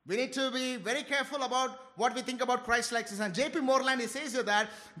 We need to be very careful about what we think about Christ-likeness. And J.P. Moreland, he says here that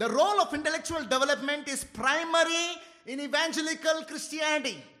the role of intellectual development is primary in evangelical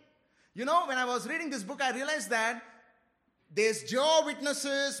Christianity. You know, when I was reading this book, I realized that there's Jehovah's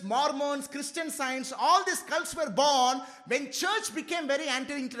Witnesses, Mormons, Christian Science, all these cults were born when church became very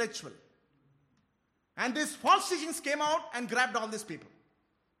anti-intellectual. And these false teachings came out and grabbed all these people.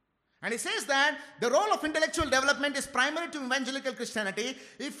 And he says that the role of intellectual development is primary to evangelical Christianity.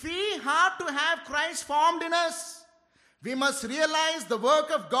 If we are to have Christ formed in us, we must realize the work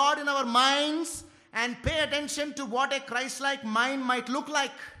of God in our minds and pay attention to what a Christ-like mind might look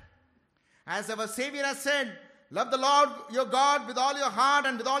like. As our Savior has said, love the Lord your God with all your heart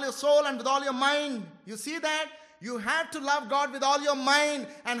and with all your soul and with all your mind. You see that? You have to love God with all your mind.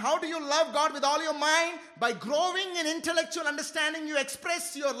 And how do you love God with all your mind? By growing in intellectual understanding, you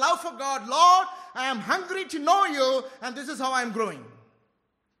express your love for God. Lord, I am hungry to know you, and this is how I am growing.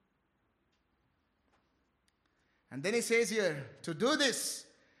 And then he says here, to do this,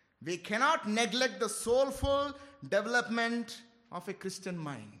 we cannot neglect the soulful development of a Christian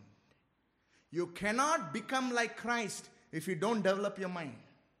mind. You cannot become like Christ if you don't develop your mind.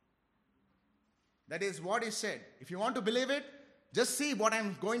 That is what he said. If you want to believe it, just see what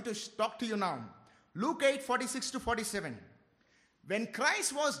I'm going to talk to you now. Luke 8:46-47. When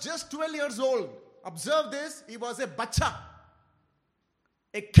Christ was just 12 years old, observe this, he was a bacha,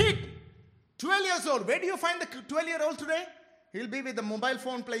 a kid, 12 years old. Where do you find the 12-year-old today? He'll be with the mobile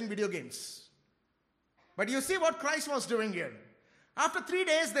phone playing video games. But you see what Christ was doing here. After 3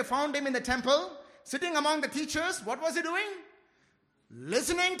 days, they found him in the temple, sitting among the teachers. What was he doing?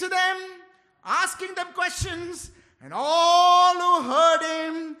 Listening to them, asking them questions, and all who heard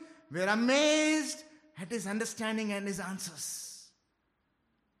him were amazed at his understanding and his answers.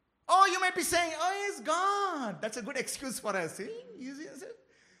 Oh, you might be saying, oh, he's God. That's a good excuse for us. See?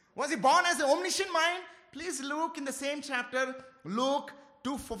 Was he born as an omniscient mind? Please look in the same chapter, Luke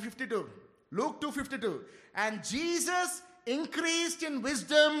 2:52. Luke 2:52. And Jesus increased in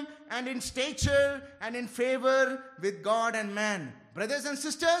wisdom and in stature and in favor with God and man. Brothers and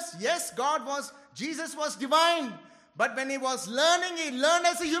sisters, yes, Jesus was divine. But when he was learning, he learned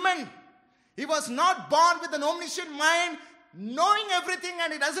as a human. He was not born with an omniscient mind, knowing everything,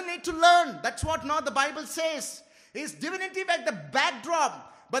 and he doesn't need to learn. That's what now the Bible says. His divinity was the backdrop,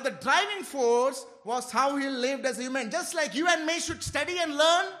 but the driving force was how he lived as a human. Just like you and me should study and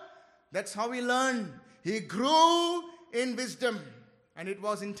learn, that's how he learned. He grew in wisdom, and it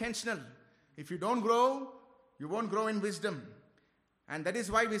was intentional. If you don't grow, you won't grow in wisdom. And that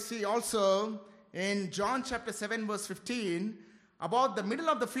is why we see also in John chapter 7 verse 15, about the middle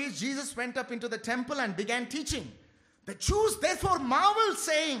of the feast, Jesus went up into the temple and began teaching. The Jews therefore marveled,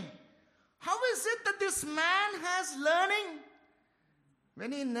 saying, how is it that this man has learning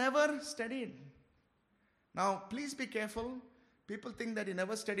when he never studied? Now, please be careful. People think that he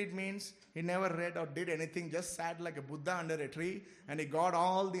never studied means he never read or did anything, just sat like a Buddha under a tree and he got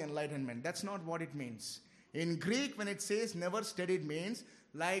all the enlightenment. That's not what it means. In Greek, when it says never studied, means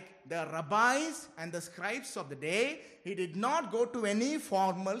like the rabbis and the scribes of the day, he did not go to any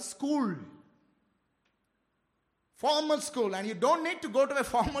formal school. Formal school. And you don't need to go to a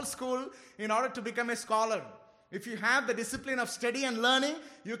formal school in order to become a scholar. If you have the discipline of study and learning,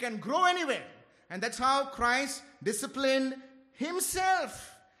 you can grow anywhere. And that's how Christ disciplined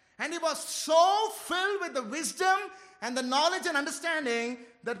himself. And he was so filled with the wisdom and the knowledge and understanding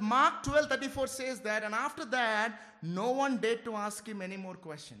that Mark 12:34 says that, and after that, no one dared to ask him any more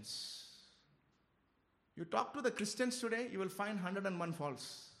questions. You talk to the Christians today, you will find 101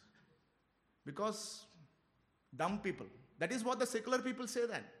 faults. Because dumb people. That is what the secular people say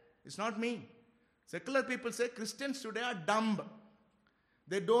that. It's not me. Secular people say Christians today are dumb.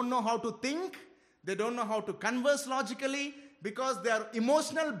 They don't know how to think. They don't know how to converse logically because they are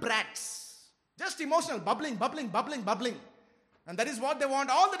emotional brats. Just emotional, bubbling. And that is what they want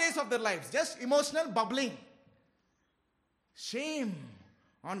all the days of their lives. Just emotional bubbling. Shame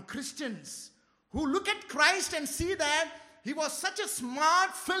on Christians who look at Christ and see that he was such a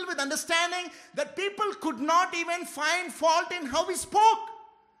smart, filled with understanding that people could not even find fault in how he spoke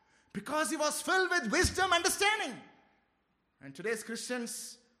because he was filled with wisdom, understanding. And today's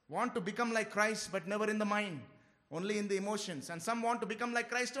Christians want to become like Christ but never in the mind, only in the emotions. And some want to become like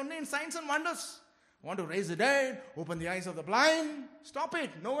Christ only in signs and wonders. Want to raise the dead, open the eyes of the blind. Stop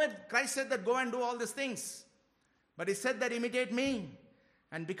it. Nowhere Christ said that go and do all these things. But he said that imitate me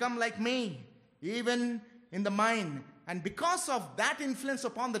and become like me, even in the mind. And because of that influence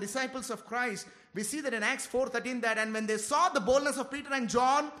upon the disciples of Christ, we see that in Acts 4:13 that, and when they saw the boldness of Peter and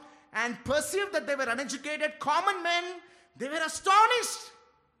John and perceived that they were uneducated, common men, they were astonished.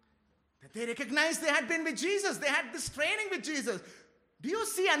 That they recognized they had been with Jesus. They had this training with Jesus. Do you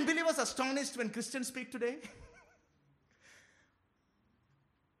see unbelievers astonished when Christians speak today?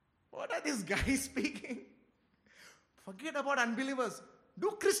 What are these guys speaking? Forget about unbelievers.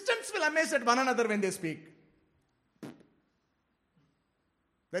 Do Christians feel amazed at one another when they speak?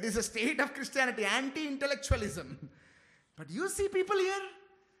 That is a state of Christianity, anti-intellectualism. But you see people here,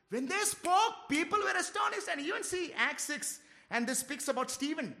 when they spoke, people were astonished. And you even see Acts 6, and this speaks about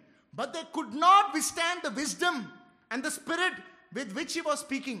Stephen. But they could not withstand the wisdom and the spirit with which he was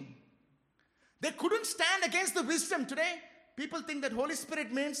speaking. They couldn't stand against the wisdom. Today, people think that Holy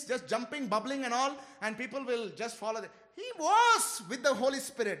Spirit means just jumping, bubbling and all, and people will just follow that. He was with the Holy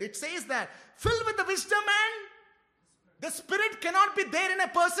Spirit. It says that, filled with the wisdom, and the Spirit cannot be there in a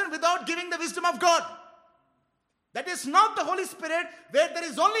person without giving the wisdom of God. That is not the Holy Spirit where there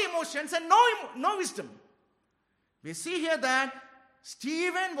is only emotions and no wisdom. We see here that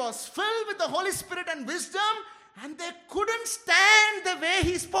Stephen was filled with the Holy Spirit and wisdom, and they couldn't stand the way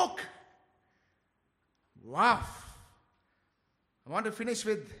he spoke. Wow. I want to finish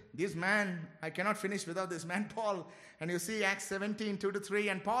with this man. I cannot finish without this man, Paul. And you see Acts 17,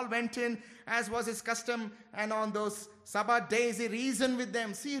 2-3. And Paul went in, as was his custom, and on those Sabbath days he reasoned with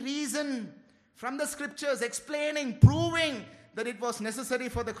them. See, reason from the scriptures, explaining, proving that it was necessary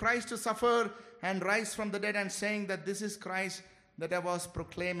for the Christ to suffer and rise from the dead, and saying that this is Christ that I was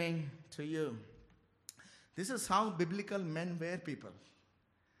proclaiming to you. This is how biblical men were, people.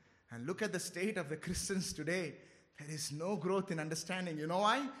 And look at the state of the Christians today. There is no growth in understanding. You know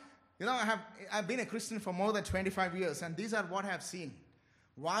why? I've been a Christian for more than 25 years, and these are what I have seen.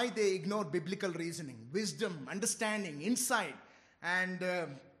 Why they ignore biblical reasoning, wisdom, understanding, insight, and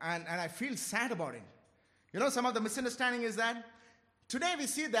I feel sad about it. Some of the misunderstanding is that today we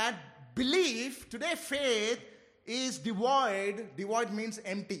see that belief, today faith is devoid. Devoid means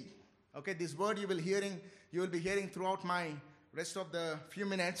empty. Okay, this word you will be hearing throughout my rest of the few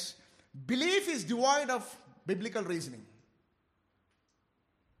minutes. Belief is devoid of biblical reasoning.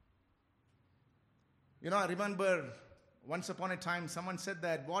 I remember once upon a time someone said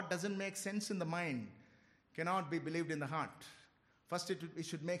that what doesn't make sense in the mind cannot be believed in the heart. First it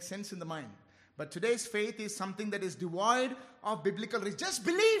should make sense in the mind. But today's faith is something that is devoid of biblical reason. Just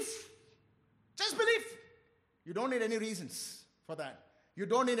believe. Just believe. You don't need any reasons for that. You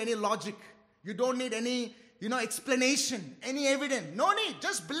don't need any logic. You don't need any, explanation, any evidence. No need.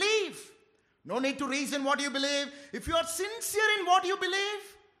 Just believe. No need to reason what you believe. If you are sincere in what you believe,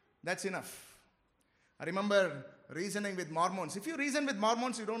 that's enough. I remember reasoning with Mormons. If you reason with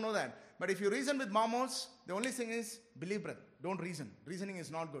Mormons, you don't know that. But if you reason with Mormons, the only thing is believe, brother. Don't reason. Reasoning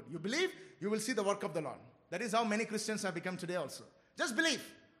is not good. You believe, you will see the work of the Lord. That is how many Christians have become today also. Just believe.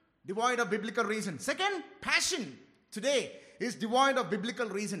 Devoid of biblical reason. Second, passion today is devoid of biblical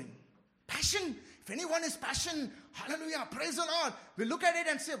reasoning. Passion. If anyone is passion, hallelujah, praise the Lord. We look at it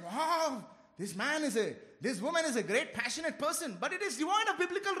and say, wow, this woman is a great passionate person. But it is devoid of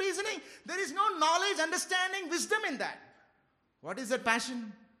biblical reasoning. There is no knowledge, understanding, wisdom in that. What is that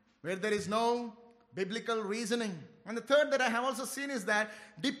passion? Where there is no biblical reasoning. And the third that I have also seen is that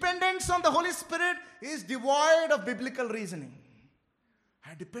dependence on the Holy Spirit is devoid of biblical reasoning.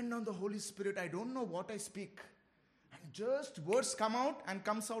 I depend on the Holy Spirit. I don't know what I speak. And just words come out, and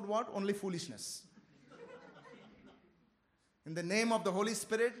comes out what? Only foolishness. In the name of the Holy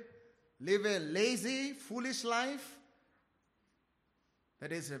Spirit, live a lazy, foolish life.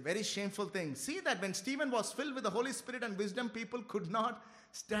 That is a very shameful thing. See that when Stephen was filled with the Holy Spirit and wisdom, people could not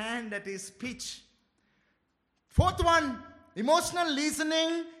stand at his speech. Fourth one, emotional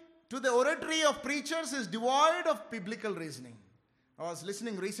listening to the oratory of preachers is devoid of biblical reasoning. I was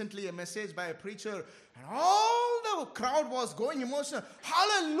listening recently a message by a preacher, and all the crowd was going emotional.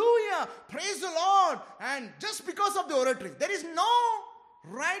 Hallelujah! Praise the Lord! And just because of the oratory, there is no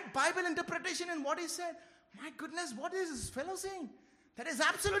right Bible interpretation in what he said. My goodness, what is this fellow saying? That is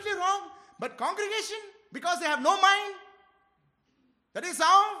absolutely wrong. But congregation, because they have no mind, that is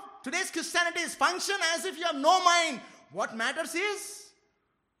how today's Christianity is function, as if you have no mind. What matters is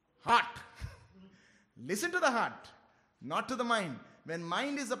heart. Listen to the heart, not to the mind. When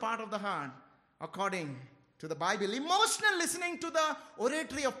mind is a part of the heart, according to the Bible, emotional listening to the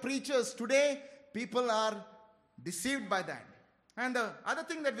oratory of preachers, today people are deceived by that. And the other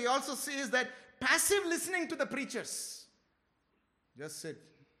thing that we also see is that passive listening to the preachers. Just sit.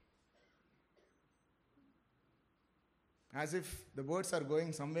 As if the words are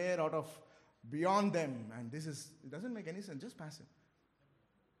going somewhere out of beyond them. And it doesn't make any sense. Just passive.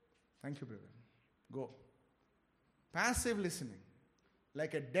 Thank you, brother. Go. Passive listening.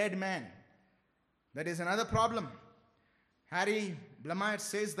 Like a dead man. That is another problem. Harry Blamire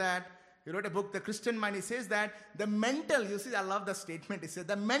says that he wrote a book, The Christian Mind. He says that the mental, you see, I love the statement. He said,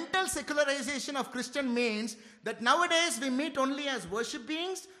 the mental secularization of Christian means that nowadays we meet only as worship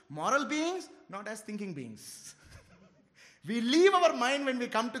beings, moral beings, not as thinking beings. We leave our mind when we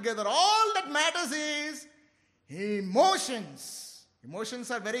come together. All that matters is emotions.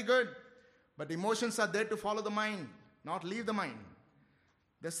 Emotions are very good, but emotions are there to follow the mind, not leave the mind.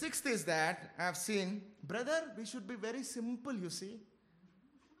 The sixth is that I have seen, brother, we should be very simple, you see.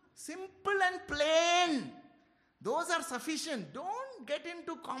 Simple and plain. Those are sufficient. Don't get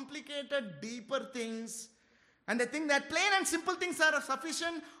into complicated, deeper things. And they think that plain and simple things are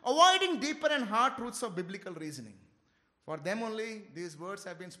sufficient, avoiding deeper and hard truths of biblical reasoning. For them only, these words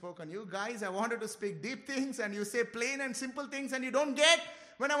have been spoken. You guys, I wanted to speak deep things, and you say plain and simple things, and you don't get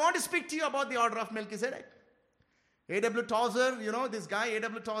when I want to speak to you about the order of Melchizedek. A.W. Tozer, you know, this guy,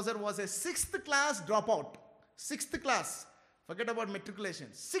 A.W. Tozer, was a 6th class dropout. 6th class. Forget about matriculation.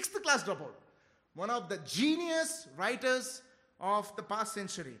 6th class dropout. One of the genius writers of the past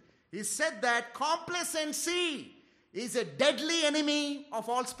century. He said that complacency is a deadly enemy of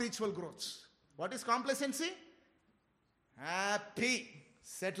all spiritual growth. What is complacency? Happy,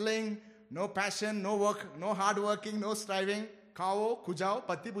 settling, no passion, no work, no hard working, no striving. Kao, kujao,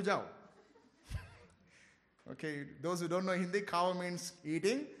 patti pujao. Okay, those who don't know Hindi, kao means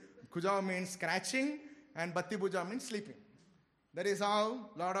eating, kujao means scratching, and patti pujao means sleeping. That is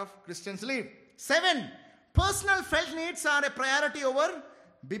how a lot of Christians live. 7, personal felt needs are a priority over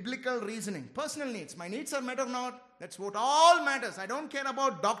biblical reasoning. Personal needs. My needs are met or not? That's what all matters. I don't care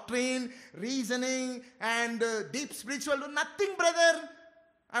about doctrine, reasoning, and deep spiritual. Nothing, brother.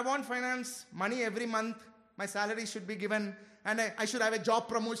 I want finance, money every month. My salary should be given. And I should have a job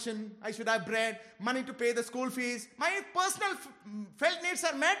promotion. I should have bread, money to pay the school fees. My personal felt needs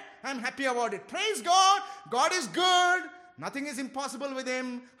are met. I'm happy about it. Praise God. God is good. Nothing is impossible with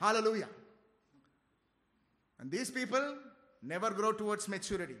Him. Hallelujah. And these people never grow towards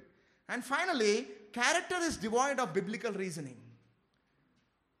maturity. And finally, character is devoid of biblical reasoning.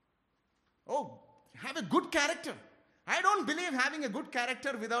 Oh, have a good character. I don't believe having a good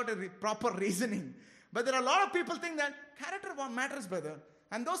character without a proper reasoning. But there are a lot of people think that character matters, brother.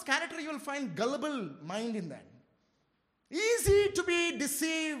 And those character, you will find gullible mind in that. Easy to be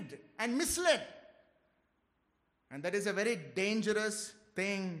deceived and misled. And that is a very dangerous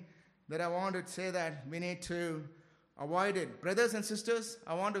thing that I want to say that we need to avoid it. Brothers and sisters,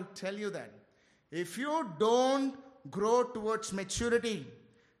 I want to tell you that if you don't grow towards maturity,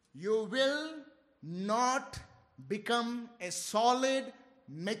 you will not become a solid,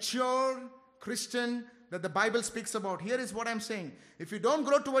 mature Christian that the Bible speaks about. Here is what I'm saying. If you don't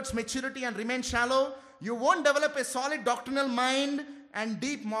grow towards maturity and remain shallow, you won't develop a solid doctrinal mind and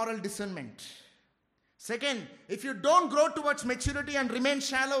deep moral discernment. Second, if you don't grow towards maturity and remain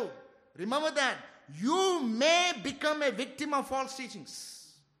shallow, remember that you may become a victim of false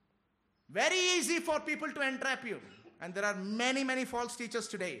teachings. Very easy for people to entrap you. And there are many, many false teachers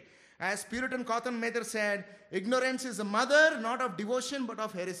today. As Puritan Cotton Mather said, ignorance is a mother not of devotion but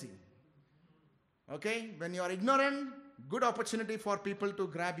of heresy. Okay? When you are ignorant, good opportunity for people to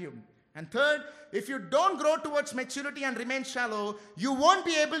grab you. And third, if you don't grow towards maturity and remain shallow, you won't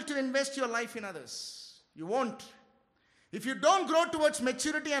be able to invest your life in others. You won't. If you don't grow towards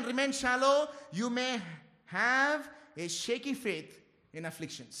maturity and remain shallow, you may have a shaky faith in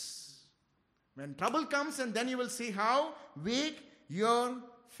afflictions. When trouble comes, and then you will see how weak your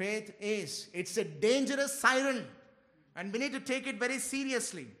faith is. It's a dangerous siren, and we need to take it very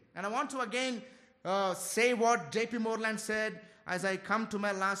seriously. And I want to again say what J.P. Moreland said as I come to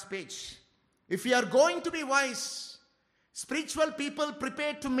my last page. If we are going to be wise, spiritual people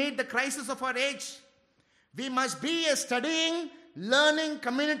prepared to meet the crisis of our age, we must be a studying, learning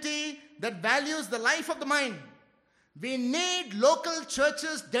community that values the life of the mind. We need local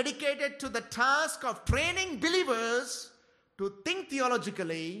churches dedicated to the task of training believers to think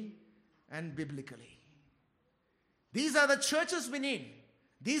theologically and biblically. These are the churches we need.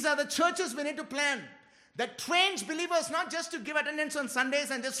 These are the churches we need to plan that trains believers not just to give attendance on Sundays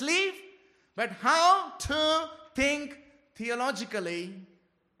and just leave, but how to think theologically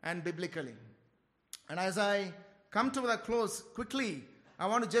and biblically. And as I come to the close quickly, I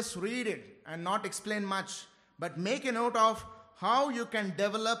want to just read it and not explain much, but make a note of how you can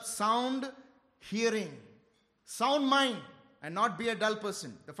develop sound hearing, sound mind, and not be a dull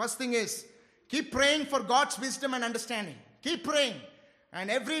person. The first thing is, keep praying for God's wisdom and understanding. Keep praying.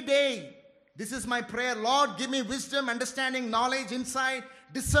 And every day, this is my prayer. Lord, give me wisdom, understanding, knowledge, insight,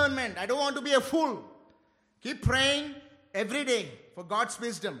 discernment. I don't want to be a fool. Keep praying every day for God's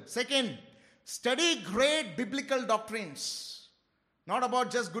wisdom. Second, study great biblical doctrines. Not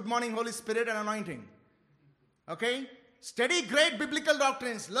about just good morning, Holy Spirit and anointing. Okay? Study great biblical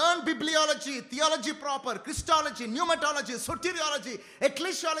doctrines. Learn bibliology, theology proper, Christology, pneumatology, soteriology,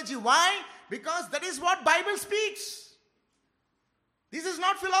 ecclesiology. Why? Because that is what Bible speaks. This is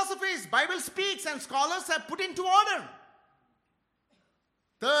not philosophies. Bible speaks and scholars have put into order.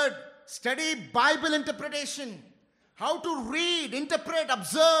 Third, study Bible interpretation. How to read, interpret,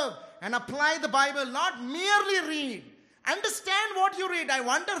 observe, and apply the Bible. Not merely read. Understand what you read. I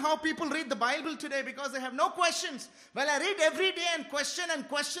wonder how people read the Bible today because they have no questions. Well, I read every day and question and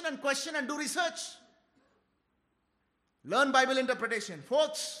question and question and do research. Learn Bible interpretation.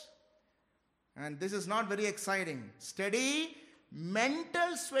 Fourth, and this is not very exciting, study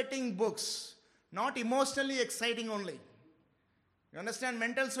mental sweating books, not emotionally exciting only. You understand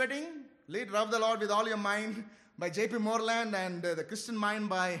mental sweating? Read Love the Lord with All Your Mind by J.P. Moreland and The Christian Mind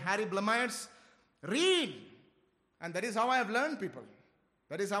by Harry Blamires. Read. And that is how I have learned, people.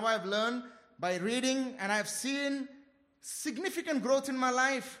 That is how I have learned, by reading, and I have seen significant growth in my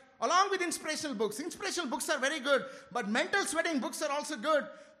life, along with inspirational books. Inspirational books are very good, but mental sweating books are also good.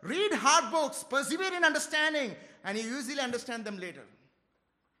 Read hard books, persevere in understanding, and you usually understand them later.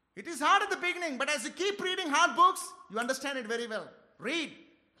 It is hard at the beginning, but as you keep reading hard books, you understand it very well. Read.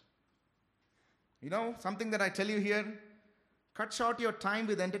 You know, something that I tell you here, cut short your time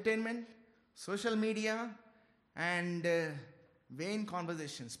with entertainment, social media, and vain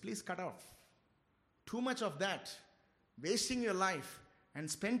conversations. Please cut off. Too much of that, wasting your life,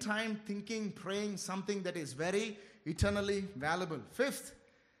 and spend time thinking, praying something that is very eternally valuable. Fifth,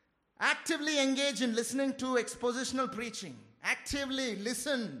 actively engage in listening to expositional preaching. Actively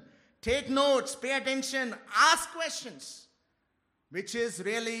listen, take notes, pay attention, ask questions, which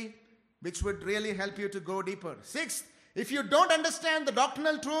would really help you to go deeper. Sixth, if you don't understand the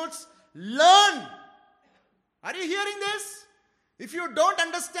doctrinal truths, learn. Are you hearing this? If you don't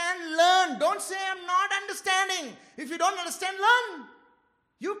understand, learn. Don't say, I'm not understanding. If you don't understand, learn.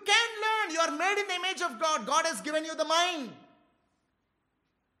 You can learn. You are made in the image of God. God has given you the mind.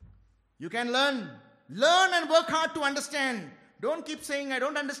 You can learn. Learn and work hard to understand. Don't keep saying, I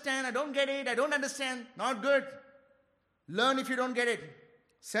don't understand, I don't get it, I don't understand. Not good. Learn if you don't get it.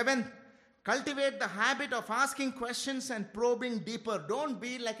 Seventh, cultivate the habit of asking questions and probing deeper. Don't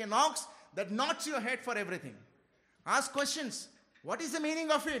be like an ox that nods your head for everything. Ask questions. What is the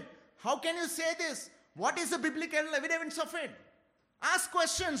meaning of it? How can you say this? What is the biblical evidence of it? Ask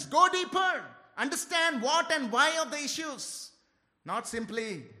questions. Go deeper. Understand what and why of the issues. Not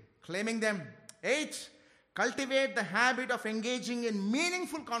simply claiming them. 8. Cultivate the habit of engaging in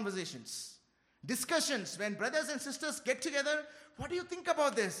meaningful conversations. Discussions. When brothers and sisters get together, what do you think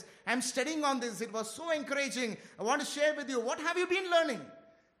about this? I'm studying on this. It was so encouraging. I want to share with you. What have you been learning?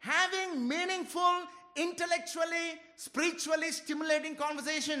 Having meaningful, intellectually, spiritually stimulating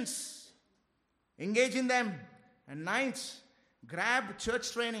conversations. Engage in them. And 9th, grab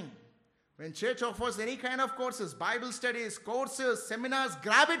church training. When church offers any kind of courses, Bible studies, courses, seminars,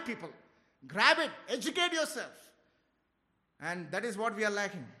 grab it, people. Grab it. Educate yourself. And that is what we are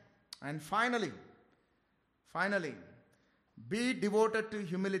lacking. And finally, be devoted to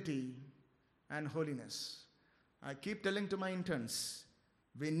humility and holiness. I keep telling to my interns,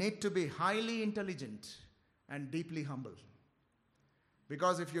 we need to be highly intelligent and deeply humble.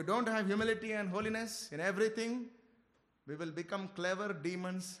 Because if you don't have humility and holiness in everything, we will become clever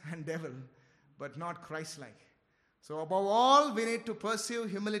demons and devil, but not Christ-like. So above all, we need to pursue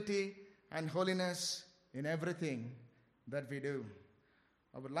humility and holiness in everything that we do.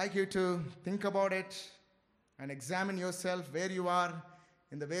 I would like you to think about it and examine yourself where you are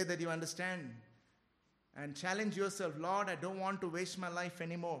in the way that you understand. And challenge yourself, Lord, I don't want to waste my life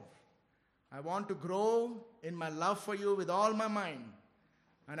anymore. I want to grow in my love for you with all my mind.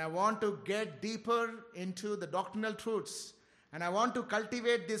 And I want to get deeper into the doctrinal truths. And I want to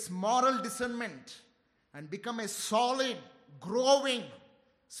cultivate this moral discernment and become a solid, growing,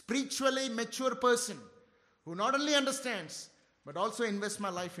 spiritually mature person who not only understands, but also invests my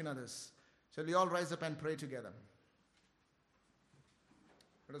life in others. Shall we all rise up and pray together?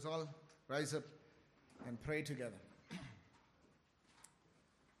 Let us all rise up and pray together.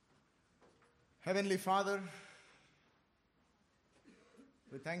 Heavenly Father,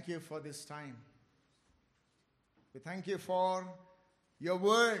 we thank you for this time. We thank you for your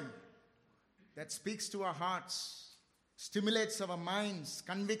word that speaks to our hearts, stimulates our minds,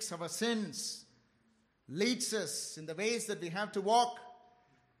 convicts our sins, leads us in the ways that we have to walk.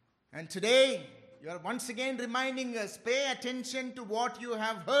 And today, you are once again reminding us, pay attention to what you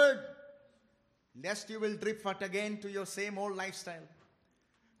have heard, lest you will drift again to your same old lifestyle.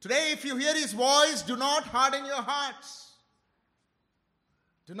 Today, if you hear his voice, do not harden your hearts.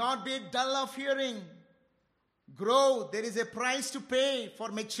 Do not be dull of hearing. Grow. There is a price to pay for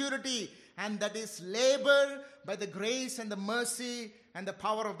maturity, and that is labor by the grace and the mercy and the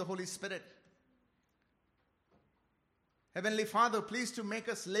power of the Holy Spirit. Heavenly Father, please to make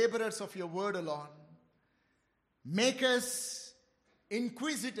us laborers of your word, O Lord. Make us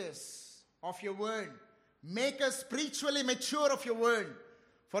inquisitors of your word. Make us spiritually mature of your word.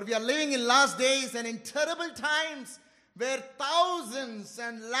 For we are living in last days and in terrible times where thousands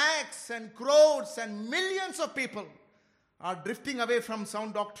and lakhs and crores and millions of people are drifting away from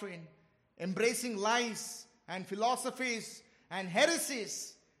sound doctrine, embracing lies and philosophies and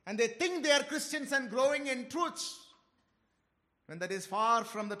heresies, and they think they are Christians and growing in truth, when that is far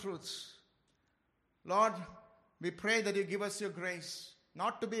from the truth. Lord, we pray that you give us your grace,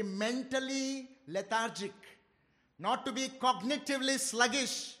 not to be mentally lethargic, not to be cognitively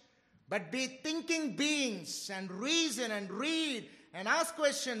sluggish, but be thinking beings and reason and read and ask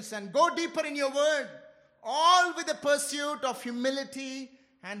questions and go deeper in your word, all with the pursuit of humility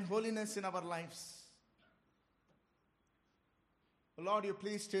and holiness in our lives. Lord, you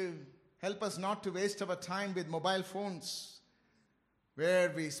please to help us not to waste our time with mobile phones,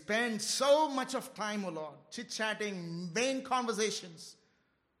 where we spend so much of time, O Lord, chit-chatting, vain conversations,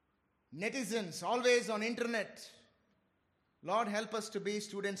 netizens, always on internet. Lord, help us to be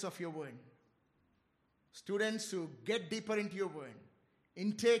students of your word. Students who get deeper into your word,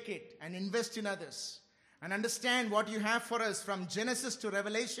 intake it and invest in others, and understand what you have for us from Genesis to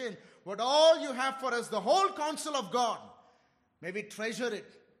Revelation, what all you have for us, the whole counsel of God. May we treasure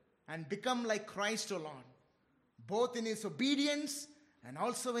it and become like Christ, O Lord, both in his obedience and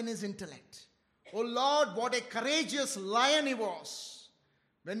also in his intellect. O Lord, what a courageous lion he was.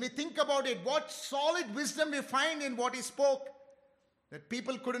 When we think about it, what solid wisdom we find in what he spoke, that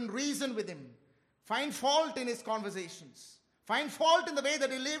people couldn't reason with him, find fault in his conversations, find fault in the way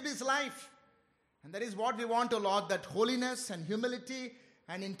that he lived his life. And that is what we want, O Lord, that holiness and humility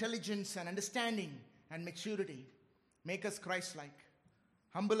and intelligence and understanding and maturity. Make us Christ-like.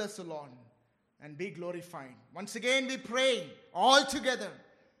 Humble us, O Lord, and be glorified. Once again we pray all together,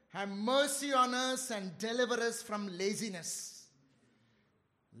 have mercy on us and deliver us from laziness.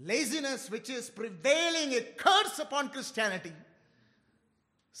 Laziness which is prevailing, a curse upon Christianity.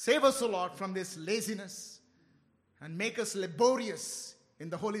 Save us, O Lord, from this laziness and make us laborious in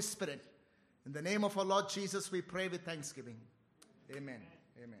the Holy Spirit. In the name of our Lord Jesus, we pray with thanksgiving. Amen.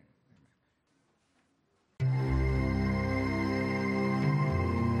 Amen.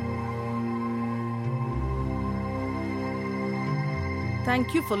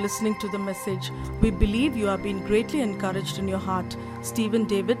 Thank you for listening to the message. We believe you have been greatly encouraged in your heart. Stephen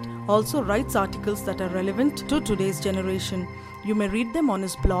David also writes articles that are relevant to today's generation. You may read them on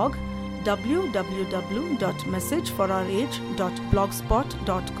his blog,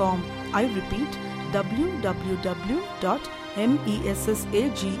 www.messageforourage.blogspot.com. I repeat,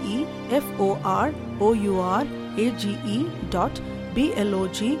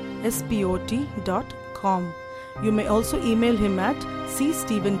 You may also email him at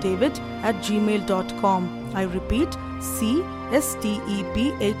cstephendavid@gmail.com. I repeat,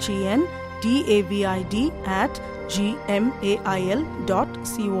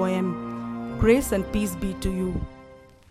 cstephendavid@gmail.com. Grace and peace be to you.